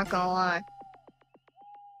Rancher, I'm not gonna lie.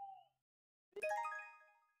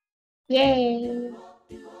 Yay!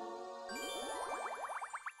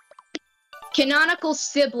 Canonical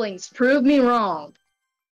siblings, prove me wrong.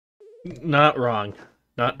 Not wrong.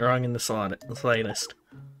 Not wrong in the slightest.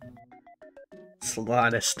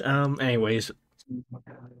 Anyways.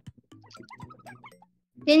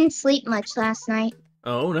 Didn't sleep much last night.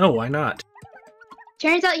 Oh no, why not?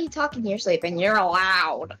 Turns out you talk in your sleep and you're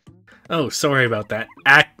allowed. Oh, sorry about that.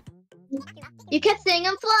 You kept saying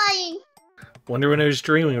I'm flying. Wonder what I was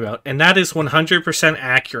dreaming about. And that is 100%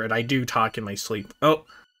 accurate. I do talk in my sleep. Oh.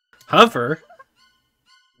 Hover?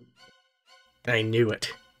 I knew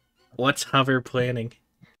it. What's Hover planning?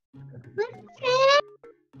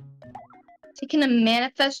 So can you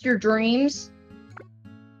manifest your dreams?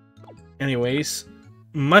 Anyways,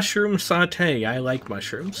 mushroom saute. I like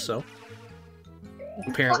mushrooms, so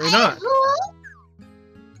apparently not.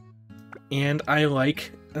 And I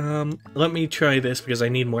like, let me try this because I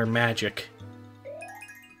need more magic.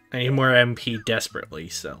 I need more MP desperately,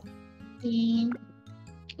 so.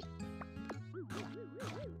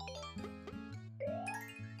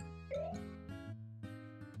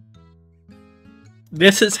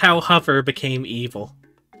 This is how Hover became evil.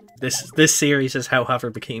 This series is how Hover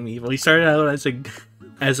became evil. He started out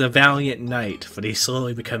as a valiant knight, but he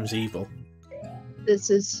slowly becomes evil. This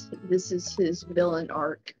is his villain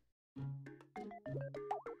arc.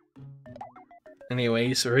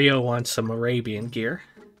 Anyways, Rio wants some Arabian gear.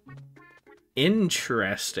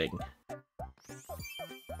 Interesting.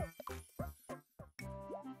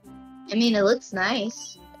 I mean, it looks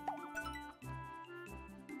nice.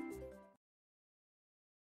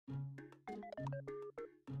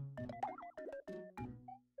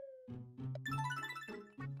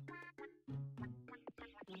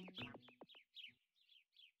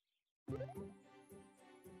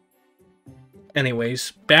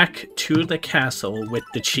 Anyways, back to the castle with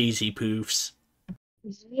the cheesy poofs.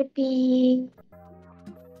 Zippy.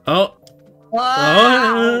 Oh.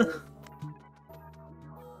 Wow.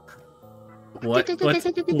 What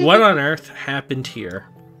on earth happened here?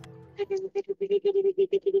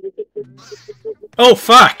 Oh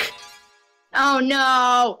fuck! Oh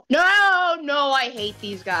no! No! I hate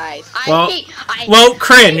these guys.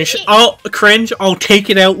 Cringe. I'll take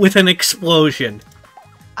it out with an explosion.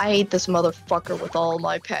 I hate this motherfucker with all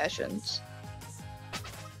my passions.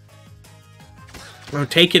 I'll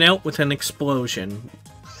take it out with an explosion.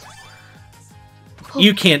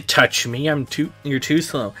 You can't touch me. You're too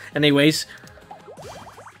slow. Anyways,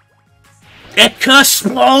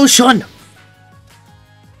 explosion.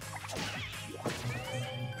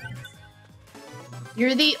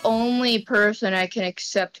 You're the only person I can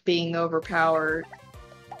accept being overpowered.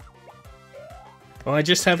 Well, I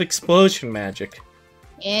just have explosion magic.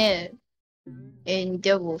 And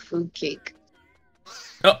double food cake.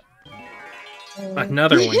 Oh,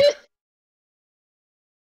 another one.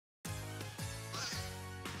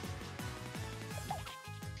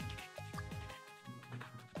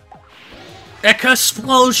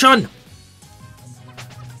 Explosion!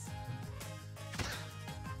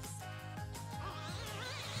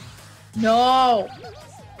 No!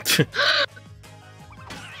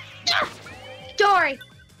 Sorry!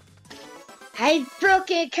 I've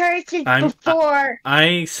broken curses before!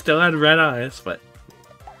 I still had red eyes, but...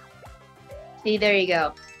 See, there you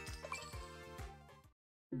go.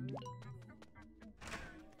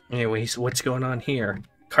 Anyways, what's going on here?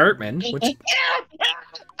 Cartman? What's...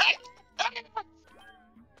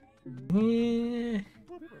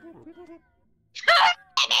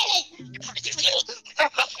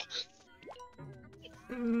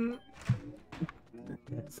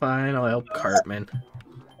 Fine, I'll help Cartman.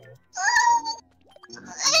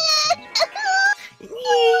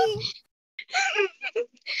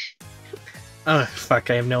 Oh,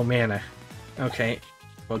 fuck, I have no mana. Okay.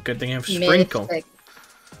 Well, good thing I have Sprinkle. Mystic.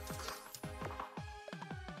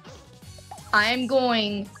 I'm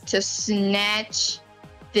going to snatch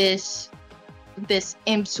this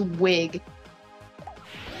imp's wig.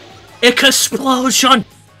 Explosion!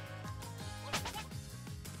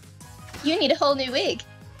 You need a whole new wig.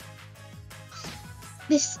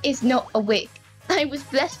 This is not a wig. I was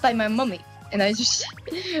blessed by my mummy, and I just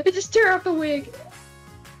tear up a wig.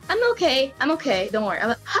 I'm okay. Don't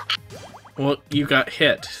worry. Well, you got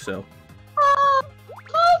hit, so...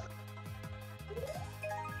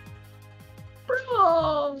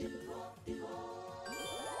 Bro.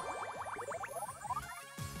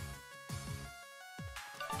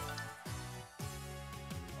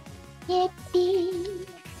 Yippee.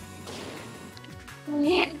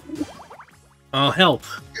 I'll help.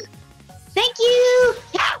 Thank you!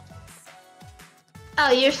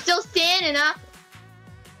 Oh, you're still standing up?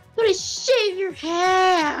 I'm gonna shave your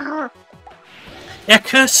hair!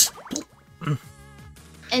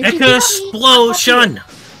 Explosion!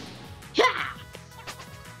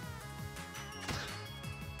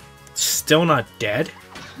 Still not dead?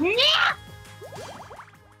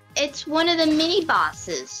 It's one of the mini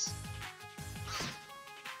bosses.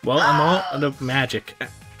 Well, I'm all out of magic.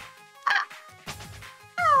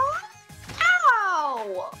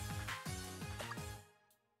 Ow!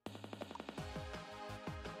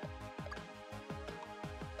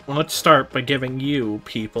 Let's start by giving you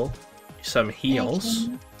people some heals.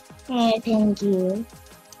 Yeah, thank you.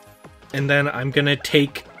 And then I'm gonna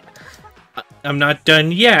take... I'm not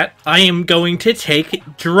done yet. I am going to take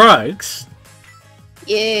drugs.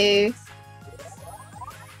 Yeah.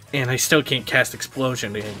 And I still can't cast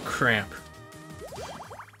Explosion to get cramp.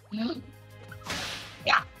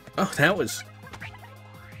 Yeah. Oh, that was...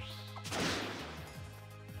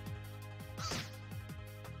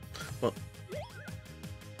 Well...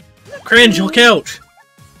 Cringe, look out!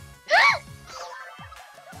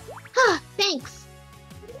 Thanks.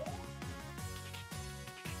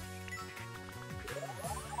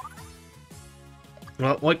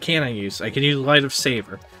 Well, what can I use? I can use Light of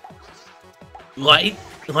Saber. Light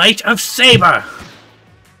of Saber!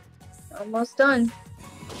 Almost done.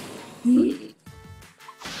 Take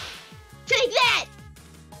that!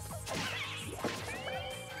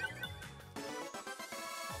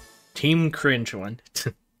 Team Cringe one.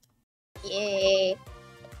 Yeah.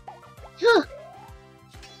 Huh.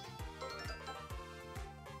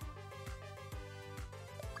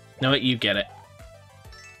 Know what? You get it.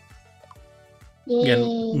 Yeah.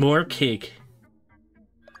 Again, more cake.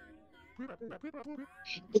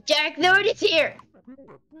 The Dark Lord is here.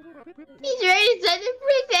 He's ready to send the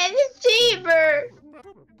princess his chamber.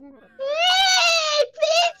 Hey,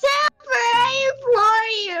 please help her! I implore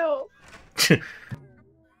you.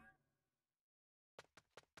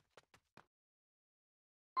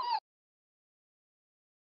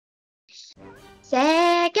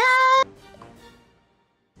 Sega.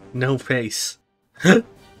 No face.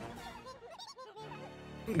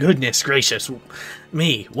 Goodness gracious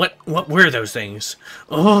me, what were those things?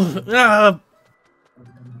 Oh,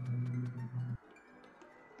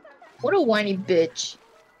 What a whiny bitch.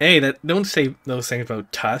 Hey, don't say those things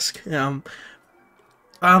about Tusk. I'm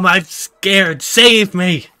scared. Save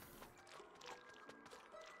me!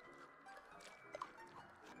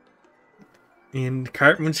 And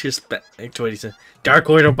Cartman's just back to what he said. Dark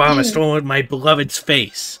Lord Obama stole my beloved's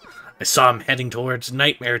face. I saw him heading towards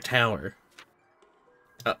Nightmare Tower.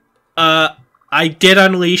 I did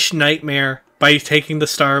unleash Nightmare by taking the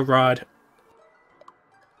Star Rod.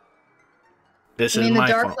 This is my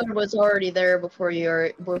the Dark fault. Lord was already there before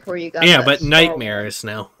you got. Yeah, that but Star Nightmare is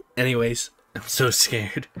now. Anyways, I'm so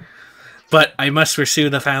scared. But I must pursue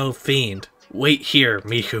the foul fiend. Wait here,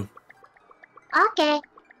 Miku. Okay.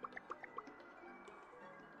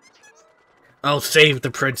 I'll save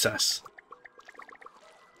the princess.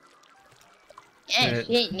 Yeah,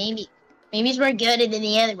 shit, maybe it's more good than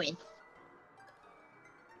the other one.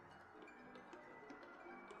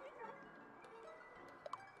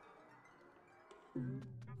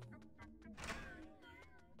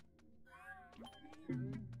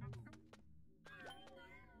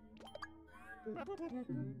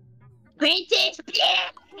 Princess,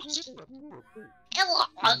 hello.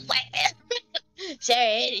 Sorry,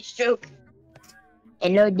 I had a stroke.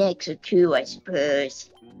 And no necks are cool, I suppose.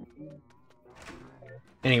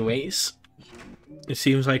 Anyways, it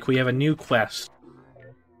seems like we have a new quest.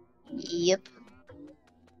 Yep.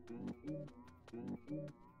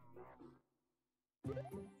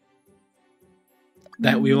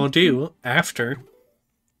 That we will do after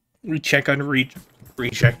we check on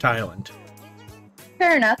Reject Island.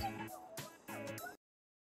 Fair enough.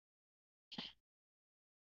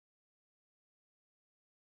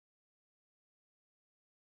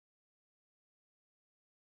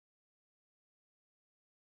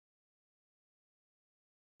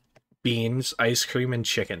 Beans, ice cream, and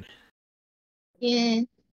chicken. Yeah.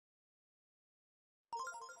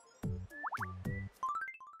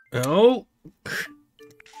 Oh!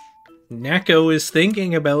 Neko is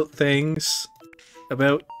thinking about things.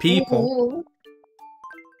 About people. Ooh.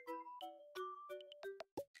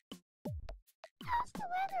 How's the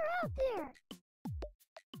weather out there?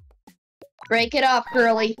 Break it off,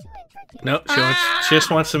 girly. No, she just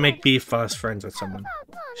wants to make Beef Boss friends with someone.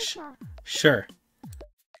 Sure.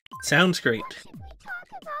 Sounds great.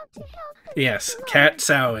 Yes, cat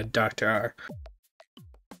salad, Dr. R.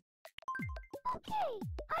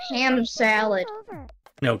 Ham salad.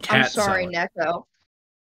 No, cat I'm sorry, salad. Neko.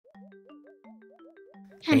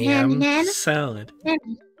 Ham salad. Ham.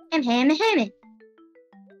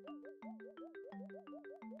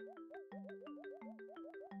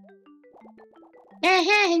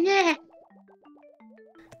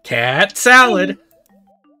 Cat salad.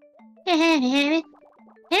 We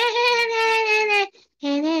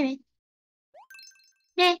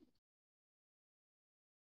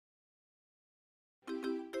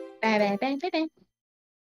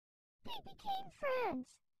became friends.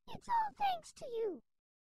 It's all thanks to you.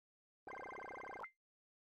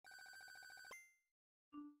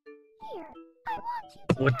 Here, I want you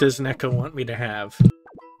to What does Neko want me to have?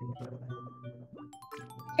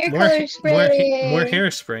 Hair color spray. More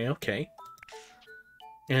hairspray, okay.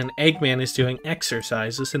 And Eggman is doing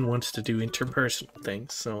exercises and wants to do interpersonal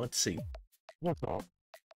things, so let's see. What's up?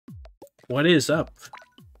 What is up,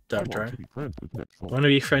 I want Doctor? to be friends with Nixel. Want to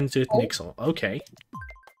be friends with Nixel. Okay.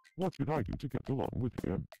 What should I do to get along with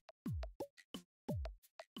him?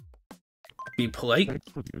 Be polite. Thanks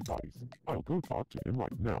for the advice. I'll go talk to him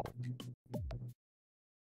right now.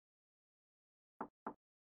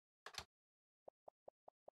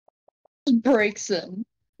 Breaks in.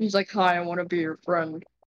 He's like, hi, I want to be your friend.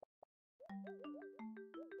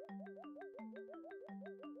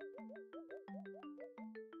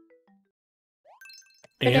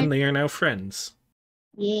 And they are now friends.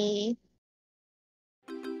 Yay.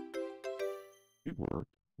 It worked.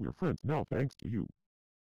 We're friends now thanks to you.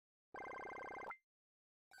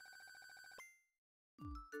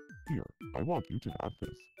 Here, I want you to have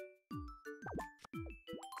this.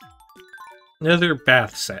 Another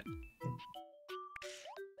bath set.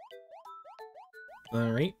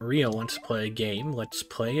 Alright, Rio wants to play a game. Let's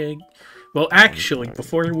play a... Well, actually,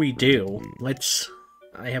 before we do, let's...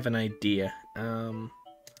 I have an idea.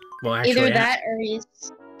 Well, actually... Either that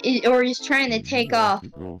or he's trying to take off.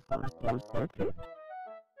 Go first or second?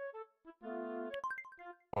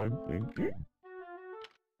 I'm thinking.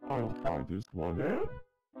 I'll try this one in.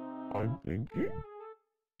 I'm thinking.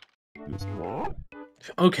 This one.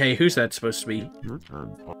 Okay, who's that supposed to be? It's your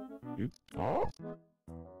turn. It's tough.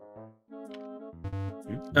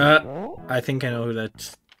 I think I know who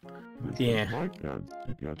that's... This Yeah. is my chance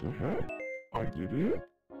to get ahead. I did it.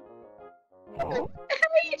 Huh? How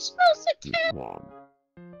are you supposed to This tell? one.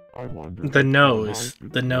 I wonder. The if nose. I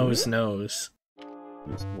should The do nose it. knows.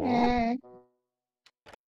 This one.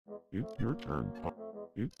 It's your turn.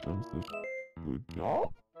 It's some good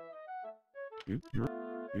job. It's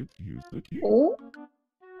you, Suki. Oh.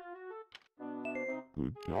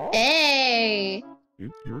 Good job. Hey.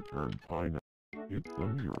 It's your turn, Pine. It's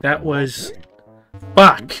some your That was... cake.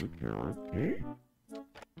 Fuck! It's a carrot cake.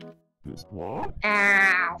 This one.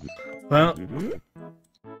 Ow. Well, Did it?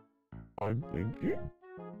 I'm thinking.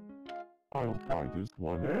 I'll try this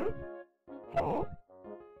one in. Huh?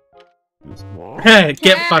 This one.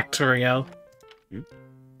 get fucked, Rio.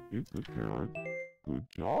 It's a carrot. Good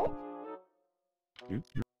job.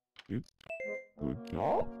 It's good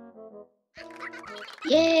job.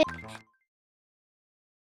 Yeah.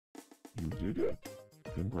 You did it.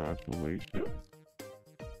 Congratulations.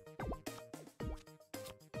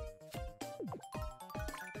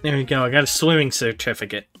 There we go, I got a swimming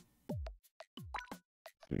certificate.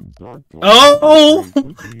 Things aren't going Oh! great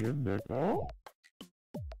with me and Nico.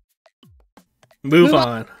 Move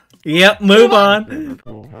on. Yep, move on.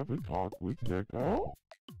 We'll have a talk with Nico.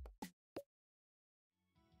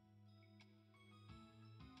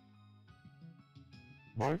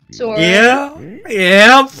 My Sword. Yeah,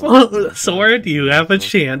 yep. Sword, you have a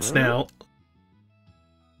chance now.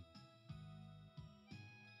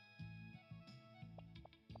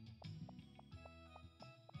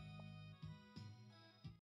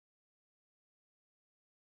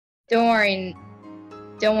 Don't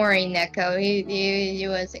worry, Neko. He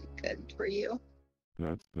wasn't good for you.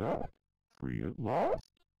 That's that. Free at last.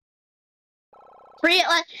 Free at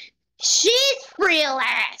last. She's free at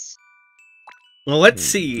last. Well, let's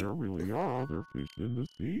Maybe see. there really are other fish in the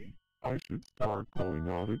sea. I should start going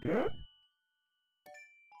out again.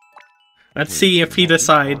 Let's see if he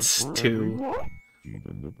decides to. Everyone,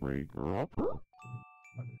 even the breaker upper.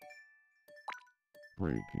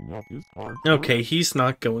 Breaking up is hard. for Okay, he's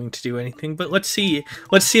not going to do anything, but let's see.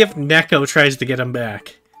 Let's see if Neko tries to get him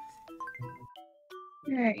back.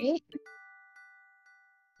 Alright.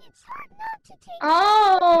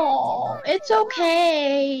 Oh, it's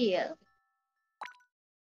okay.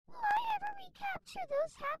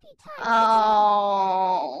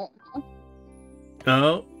 Oh.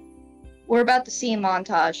 Oh, We're about to see a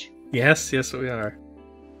montage. yes, yes, we are.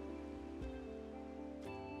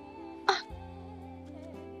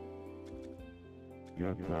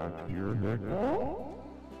 Get back here, Nico.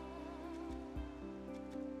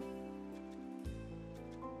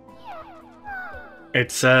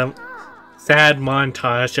 It's a sad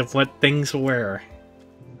montage of what things were.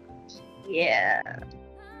 Yeah.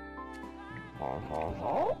 Ha ha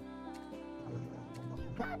ha.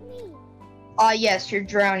 Ah, yes, you're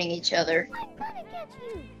drowning each other.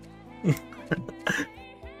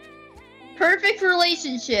 Perfect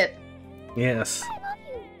relationship. Yes.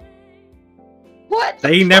 What?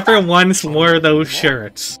 They never once wore those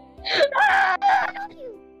shirts. I love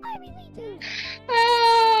you.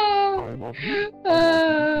 I love you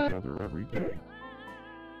together every day.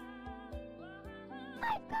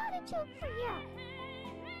 got a joke for you.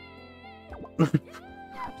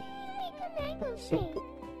 How do you make a mango shake?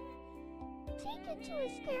 Take it to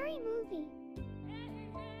a scary movie.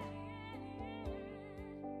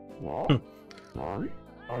 What? Sorry,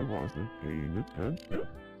 I wasn't paying attention.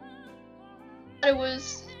 It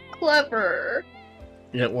was clever.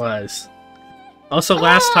 It was. Also,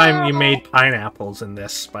 last time you made pineapples in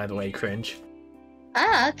this, by the way, Cringe.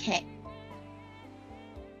 Ah, okay.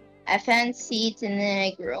 I found seeds and then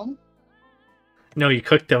I grew them. No, you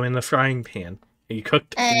cooked them in the frying pan. You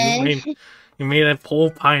cooked. And You made a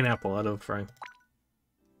whole pineapple out of frying.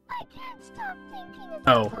 I can't stop thinking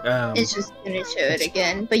about it's just gonna show it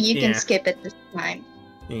again, but you can skip it this time.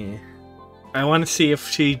 Yeah. I want to see if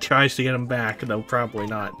she tries to get them back, though probably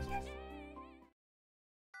not.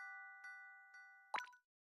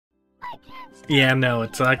 Yeah, no,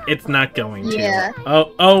 it's not going to. Yeah.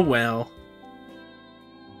 Oh well.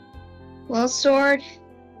 Well, Sword,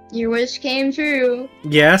 your wish came true.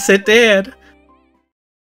 Yes, it did.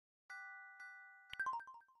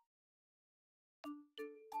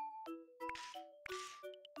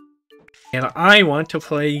 And I want to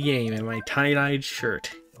play a game in my tie-dyed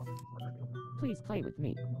shirt. Please play with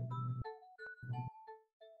me.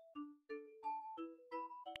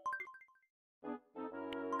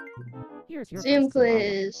 Here's your Zoom first survival.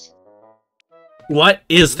 quiz. What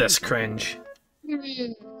is this, Cringe?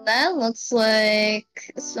 That looks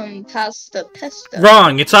like some pasta pesto.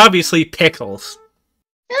 Wrong, it's obviously pickles.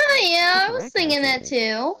 Oh yeah, I was thinking that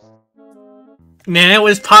too. Nah, it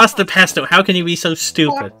was pasta pesto. How can you be so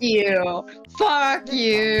stupid? Fuck you. Fuck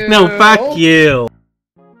you. No, fuck you.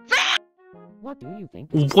 What do you think?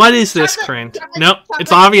 What is this, Cringe? No,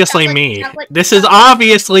 it's obviously me. chocolate, This is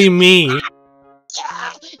obviously me.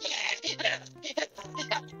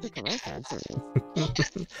 The correct answer is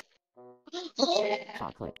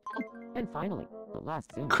chocolate. And finally, the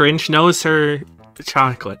last Zoom. Cringe knows her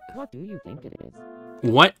chocolate. What do you think it is?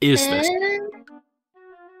 What is this?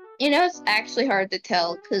 You know, it's actually hard to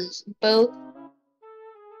tell because both.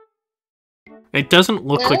 It doesn't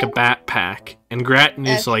look like a backpack, and gratin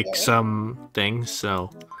is like Okay. some thing, so...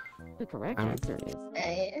 The correct answer is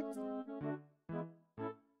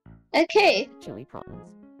Okay. chili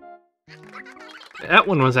prawns. That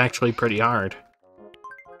one was actually pretty hard.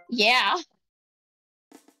 Yeah.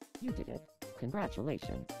 You did it.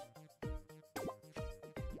 Congratulations.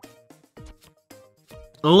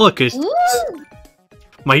 Oh, look, it's Ooh.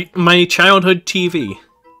 my childhood TV.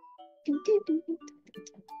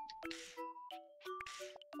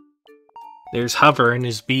 There's Hover in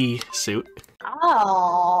his bee suit.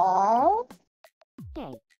 Aww.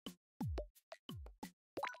 Okay.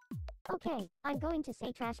 Okay, I'm going to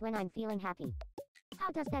say trash when I'm feeling happy.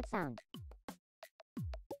 How does that sound?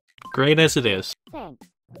 Great as it is. Thanks.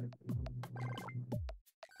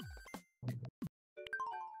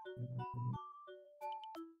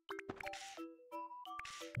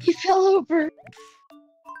 He fell over.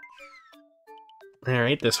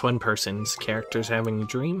 Alright, this one person's character's having a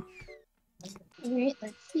dream. Alright,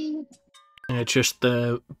 let's see. And it's just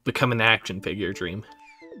the become an action figure dream.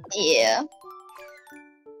 Yeah.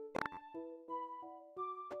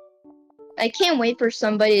 I can't wait for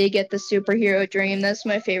somebody to get the superhero dream. That's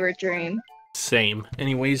my favorite dream. Same.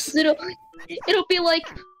 Anyways, It'll be like,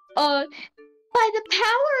 by the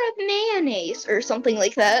power of mayonnaise or something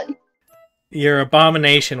like that. your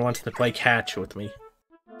abomination wants to play catch with me.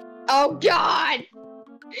 Oh God!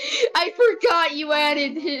 I forgot you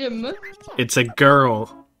added him. It's a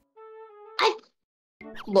girl.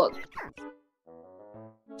 Look.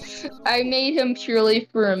 I made him purely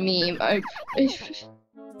for a meme.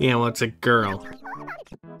 Yeah, well, it's a girl.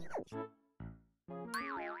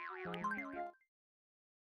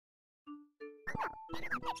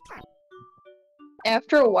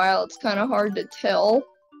 After a while, it's kind of hard to tell.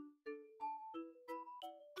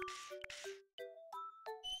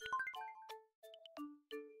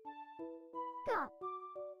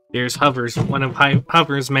 There's Hover's, one of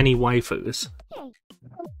Hover's many waifus. Hey.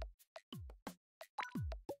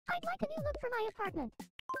 I'd like a new look for my apartment.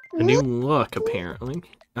 A new look, apparently.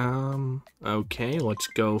 Okay, let's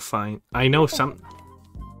go find... I know some...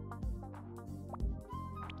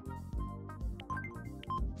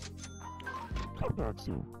 Come back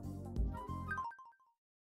soon.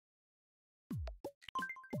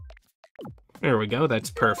 There we go, that's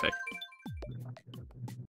perfect.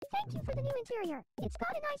 Thank you for the new interior. It's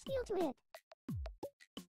got a nice feel to it.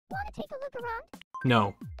 Want to take a look around?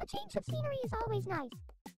 No. A change of scenery is always nice.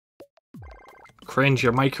 Cringe,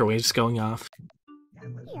 your microwave's going off.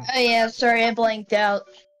 Here. Oh yeah, sorry, I blanked out.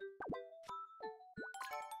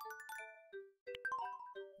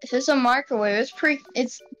 If it's a microwave,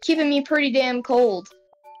 it's keeping me pretty damn cold.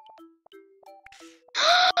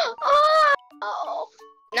 Oh,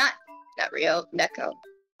 not Rio, Neko.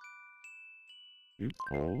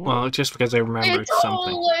 Well, just because I remembered It's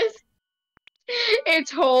something. holeless.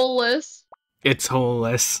 It's holeless. It's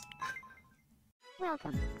holeless.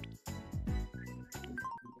 Welcome.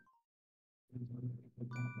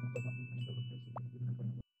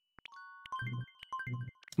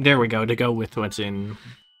 There we go, to go with what's in.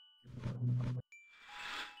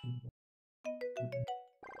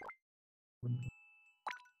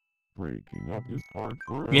 Breaking up is hard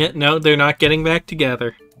for Yeah, no, they're not getting back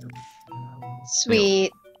together.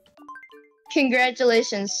 Sweet.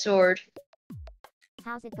 Congratulations, Sword.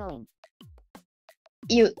 How's it going?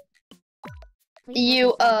 You Please let me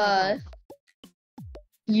say hi.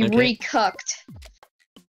 Okay. re-cucked.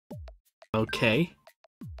 Okay,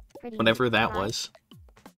 Pretty whatever neat. that Hi. was.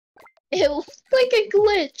 It looks like a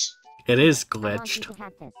glitch. It is I want you glitched. to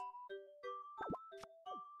have this.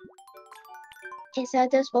 It's a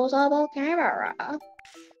disposable camera.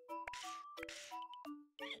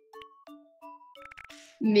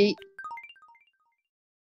 Me.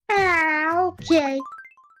 Ah, okay.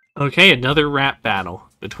 Okay, another rap battle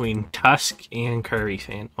between Tusk and Curry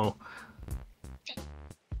Fan. Oh,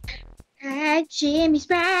 Hi, Jimmy's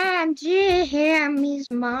mom. Jimmy's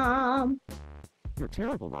mom. Your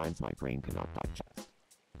terrible lines my brain cannot digest.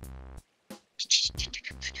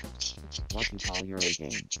 What you call your A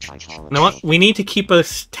game, I call it. you know what? We need to keep a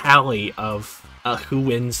tally of who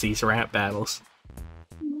wins these rap battles.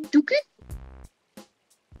 Duke.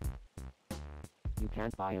 You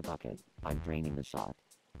can't buy a bucket. I'm draining the shot.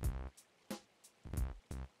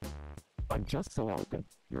 I'm just so elegant.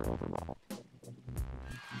 You're overwrought.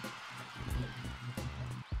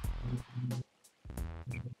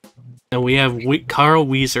 And we have Carl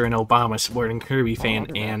Weezer and Obama supporting Kirby Fan,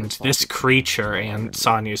 and this creature and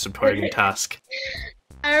Sonya supporting Tusk.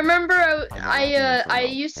 I remember I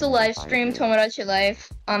used to live stream Tomodachi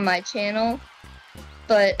Life on my channel,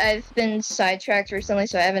 but I've been sidetracked recently,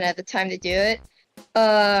 so I haven't had the time to do it.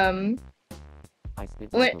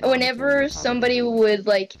 Whenever somebody would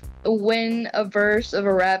like win a verse of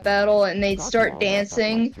a rap battle and they'd start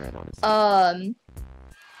dancing, I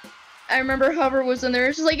remember Hover was in there.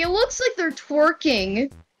 It's just like, it looks like they're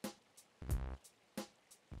twerking.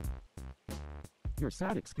 Your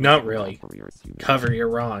sad excuse Not for really. your career is humiliating. Cover, you're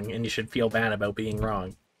wrong, and you should feel bad about being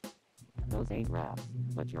wrong. Those ain't raps,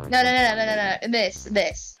 but you're No.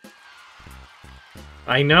 This.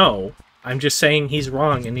 I know. I'm just saying he's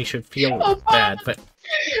wrong, and he should feel bad, but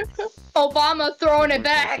Obama throwing it Your words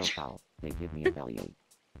are back. so foul, they give me a bellyache.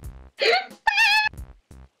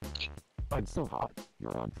 I'm so hot,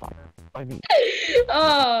 you're on fire. I mean,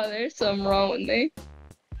 Oh, there's something wrong with me.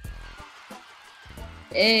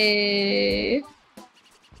 Eh.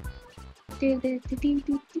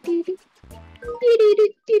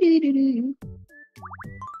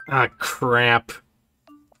 ah, crap.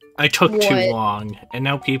 I took too What? long, and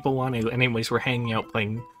now people want to. Anyways, we're hanging out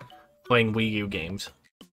playing Wii U games.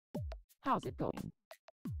 how's it going?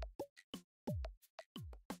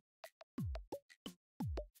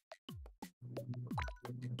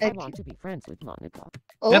 I want to be friends with Monica.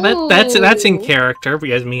 Yeah, that's in Ooh. character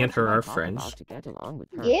because me and What her should I are talk friends. about to get along with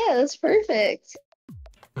her? Yeah, that's perfect.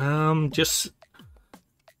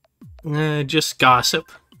 Just gossip.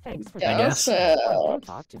 Thanks for I that. guess. I'll go Gossip.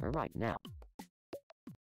 talk to her right now.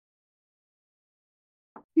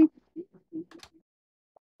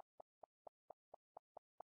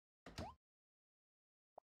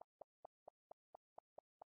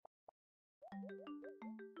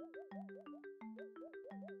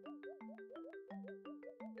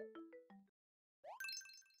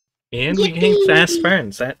 And we became fast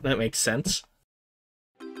friends. That makes sense.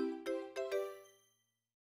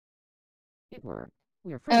 It worked.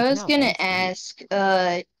 We're friends I was now, gonna thanks to you.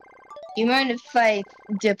 ask, do you mind if I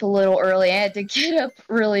dip a little early? I had to get up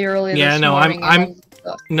really early Yeah, this no,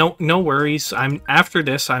 morning. no worries. After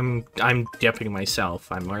this. I'm dipping myself.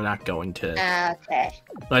 We're not going to. Okay.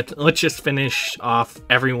 Let's just finish off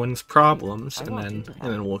everyone's problems, and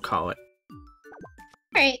then we'll call it.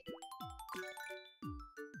 Alright.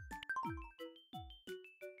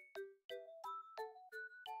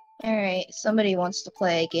 Alright, somebody wants to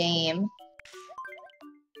play a game.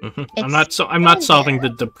 I'm It's not solving the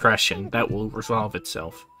depression. That will resolve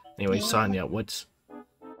itself. Anyway, Yeah. Sonya, what's?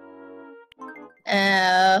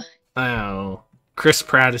 Uh, Chris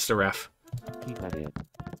Pratt is the ref. Keep at it.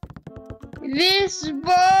 this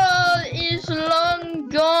ball is long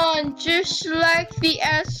gone, just like the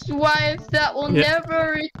ex-wife that will Yeah.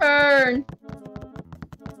 never return.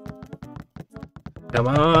 Come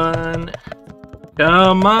on.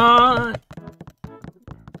 Come on.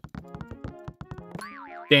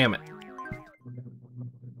 Damn it.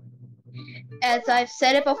 As I've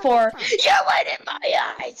said it before, you went in my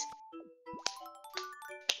eyes!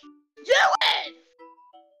 You win!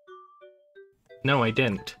 No, I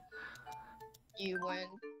didn't. You win.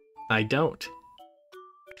 I don't.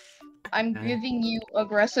 I'm giving you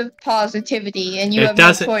aggressive positivity, and you It have no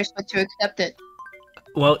doesn't- choice but to accept it.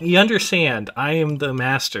 Well, you understand, I am the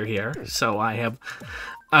master here, so I have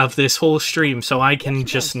of this whole stream, so I can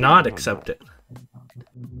just not accept it.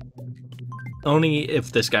 Only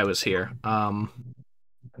if this guy was here. Oh.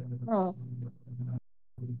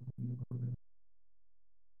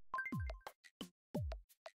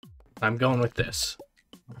 I'm going with this.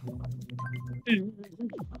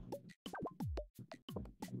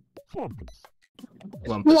 Clumpus.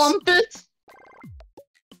 Lumpus. Lumpus!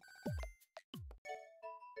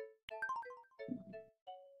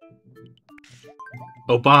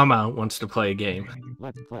 Obama wants to play a game.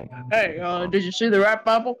 Let's play. Hey, did you see the rap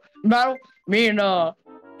battle? Me and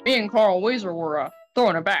Carl Weezer were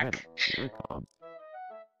throwing it back. Ready, here it comes.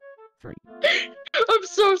 3. I'm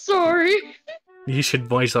so sorry. You should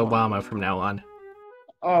voice Obama from now on.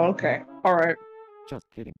 Oh, okay. All right. Just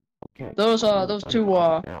kidding. Okay. Those two,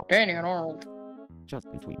 Now, Danny and Arnold.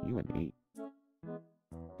 just between you and me.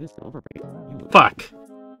 This silver bait, you look Fuck.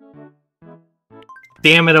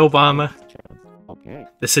 Damn it, Obama. chance. Okay,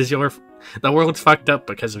 This is your... The world's fucked up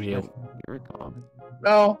because of you. here it comes.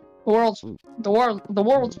 No, the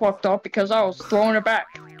world's fucked up because I was throwing it back.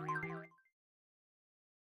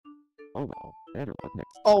 Oh well, better luck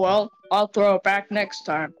next. Oh well, I'll throw it back next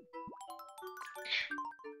time.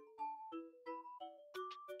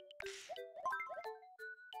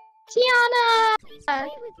 Tiana! Please play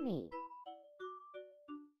with me.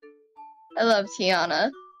 I love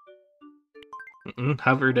Tiana.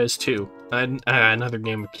 Hover does too. Another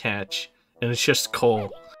game of catch. And it's just coal.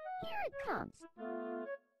 Here it comes.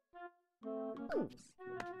 Oops.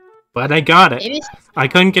 But I got it. Maybe it's, I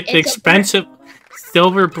couldn't get the it's a expensive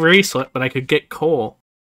silver bracelet, but I could get coal.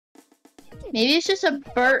 maybe it's just a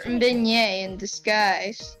Bert and Beignet in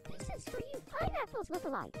disguise. This is for you pineapples look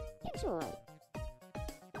alike. Enjoy.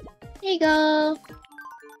 Here you go.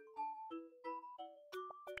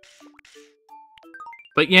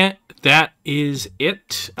 But yeah, that is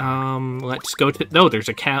it. Let's go to... No, there's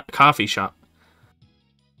a coffee shop.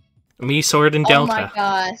 Me, Sword, and Oh my Delta.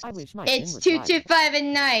 gosh. I wish my chin It's was 225 at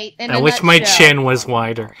night. In I a wish my nutshell. chin was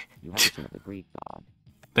wider. You have the chin of the Greek god.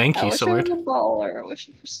 Thank I you, wish I Sword. was a baller. I wish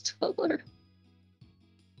I was taller.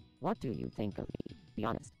 What do you think of me? Be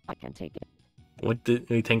honest, I can take it. What did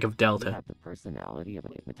we think of You Delta? have the personality of a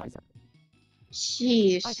hypnotizer. I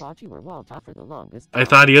Jeez. thought you were Walter for the longest I time.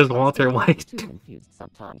 thought he was I'm Walter still White. too confused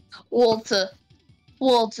sometimes. Walter.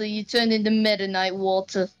 Walter, you turned into Meta Knight,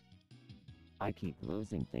 Walter. I keep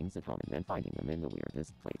losing things at home and then finding them in the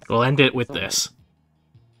weirdest place. We'll end it with this.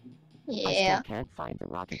 I Yeah. still can't find the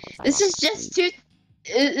rocking horse I This is lost just last week.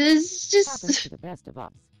 It's Happens just. to the best of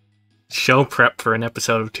us. Show prep for an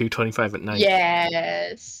episode of 225 at night.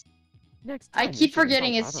 Yes. Next I time we keep should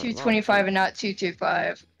forgetting invite it's our 225 and Lord not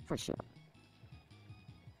 225. for sure.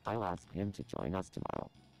 I'll ask him to join us tomorrow.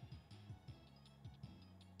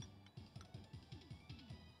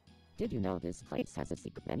 Did you know this place has a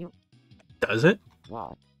secret menu? Does it?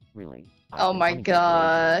 What? Really? Oh been my coming here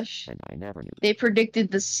for ages, gosh. And I never knew. They predicted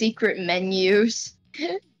the secret menus.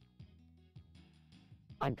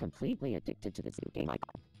 I'm completely addicted to this new game I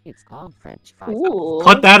got. It's called French fries. Ooh.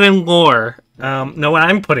 Put that in lore. No,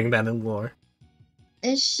 I'm putting that in lore.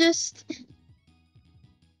 It's just.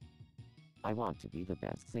 I want to be the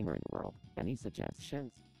best singer in the world. Any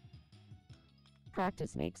suggestions?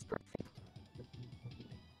 Practice makes perfect.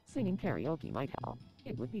 Singing karaoke might help.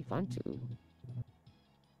 It would be fun too.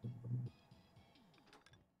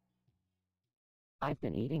 I've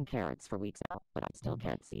been eating carrots for weeks now, but I still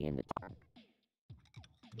can't see in the dark.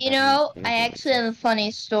 You That know, means I they're actually have a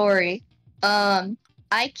funny story.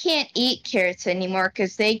 I can't eat carrots anymore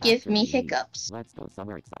because they give After me we eat, hiccups. Let's go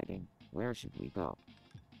somewhere exciting. Where should we go?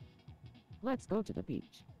 Let's go to the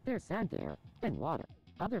beach. There's sand there, and water.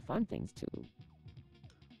 Other fun things too.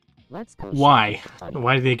 Let's go. Why? shopping for fun.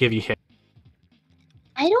 Why do they give you hit?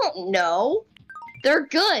 I don't know. They're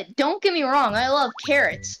good. Don't get me wrong. I love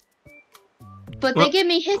carrots. But they Well- give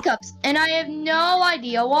me hiccups, and I have no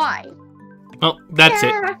idea why. Well, that's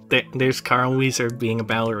Yeah. it. There's Carl Weezer being a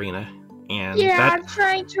ballerina. And Yeah, that... I'm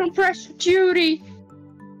trying to impress Judy.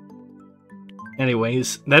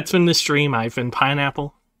 Anyways, that's been the stream. I've been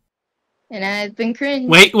Pineapple. And I've been cringe.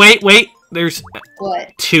 Wait! There's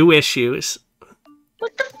What? 2 issues.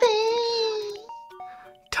 What the thing?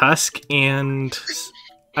 Tusk and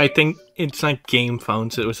I think it's not game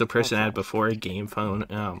phones. It was the person I had before a game phone.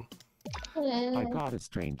 I got a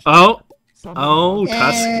strange. Oh, Someone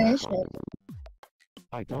Tusk.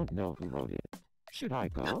 I don't know who wrote it. Should I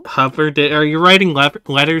go? Hover, are you writing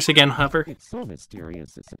letters again, Hover? It's so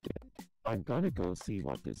mysterious, isn't it? I'm gonna go see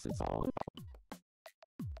what this is all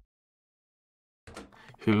about.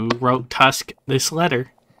 Who wrote Tusk this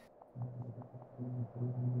letter?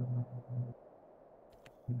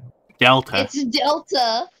 Delta. It's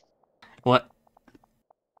Delta. What?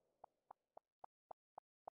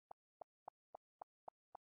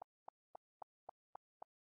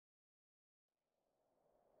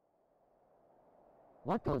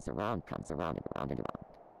 What goes around comes around and around and around.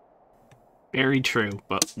 Very true,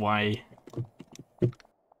 but why?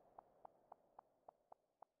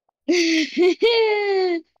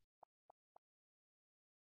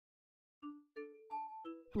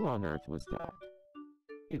 Who on earth was that?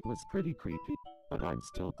 It was pretty creepy, but I'm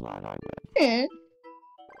still glad I went.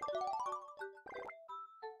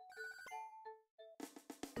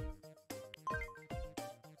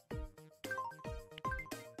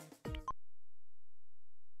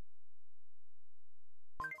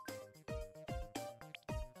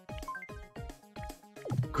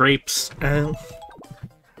 Grapes.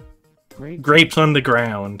 Great. Grapes on the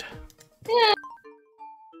ground.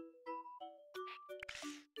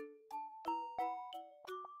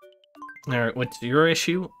 Alright, what's your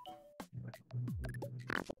issue?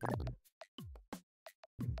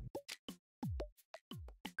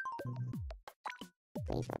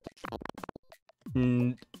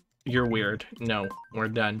 You're weird. No, we're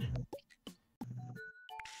done.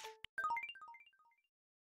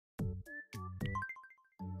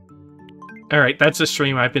 Alright, that's the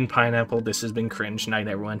stream. I've been Pineapple. This has been Cringe. Night,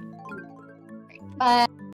 everyone. Bye.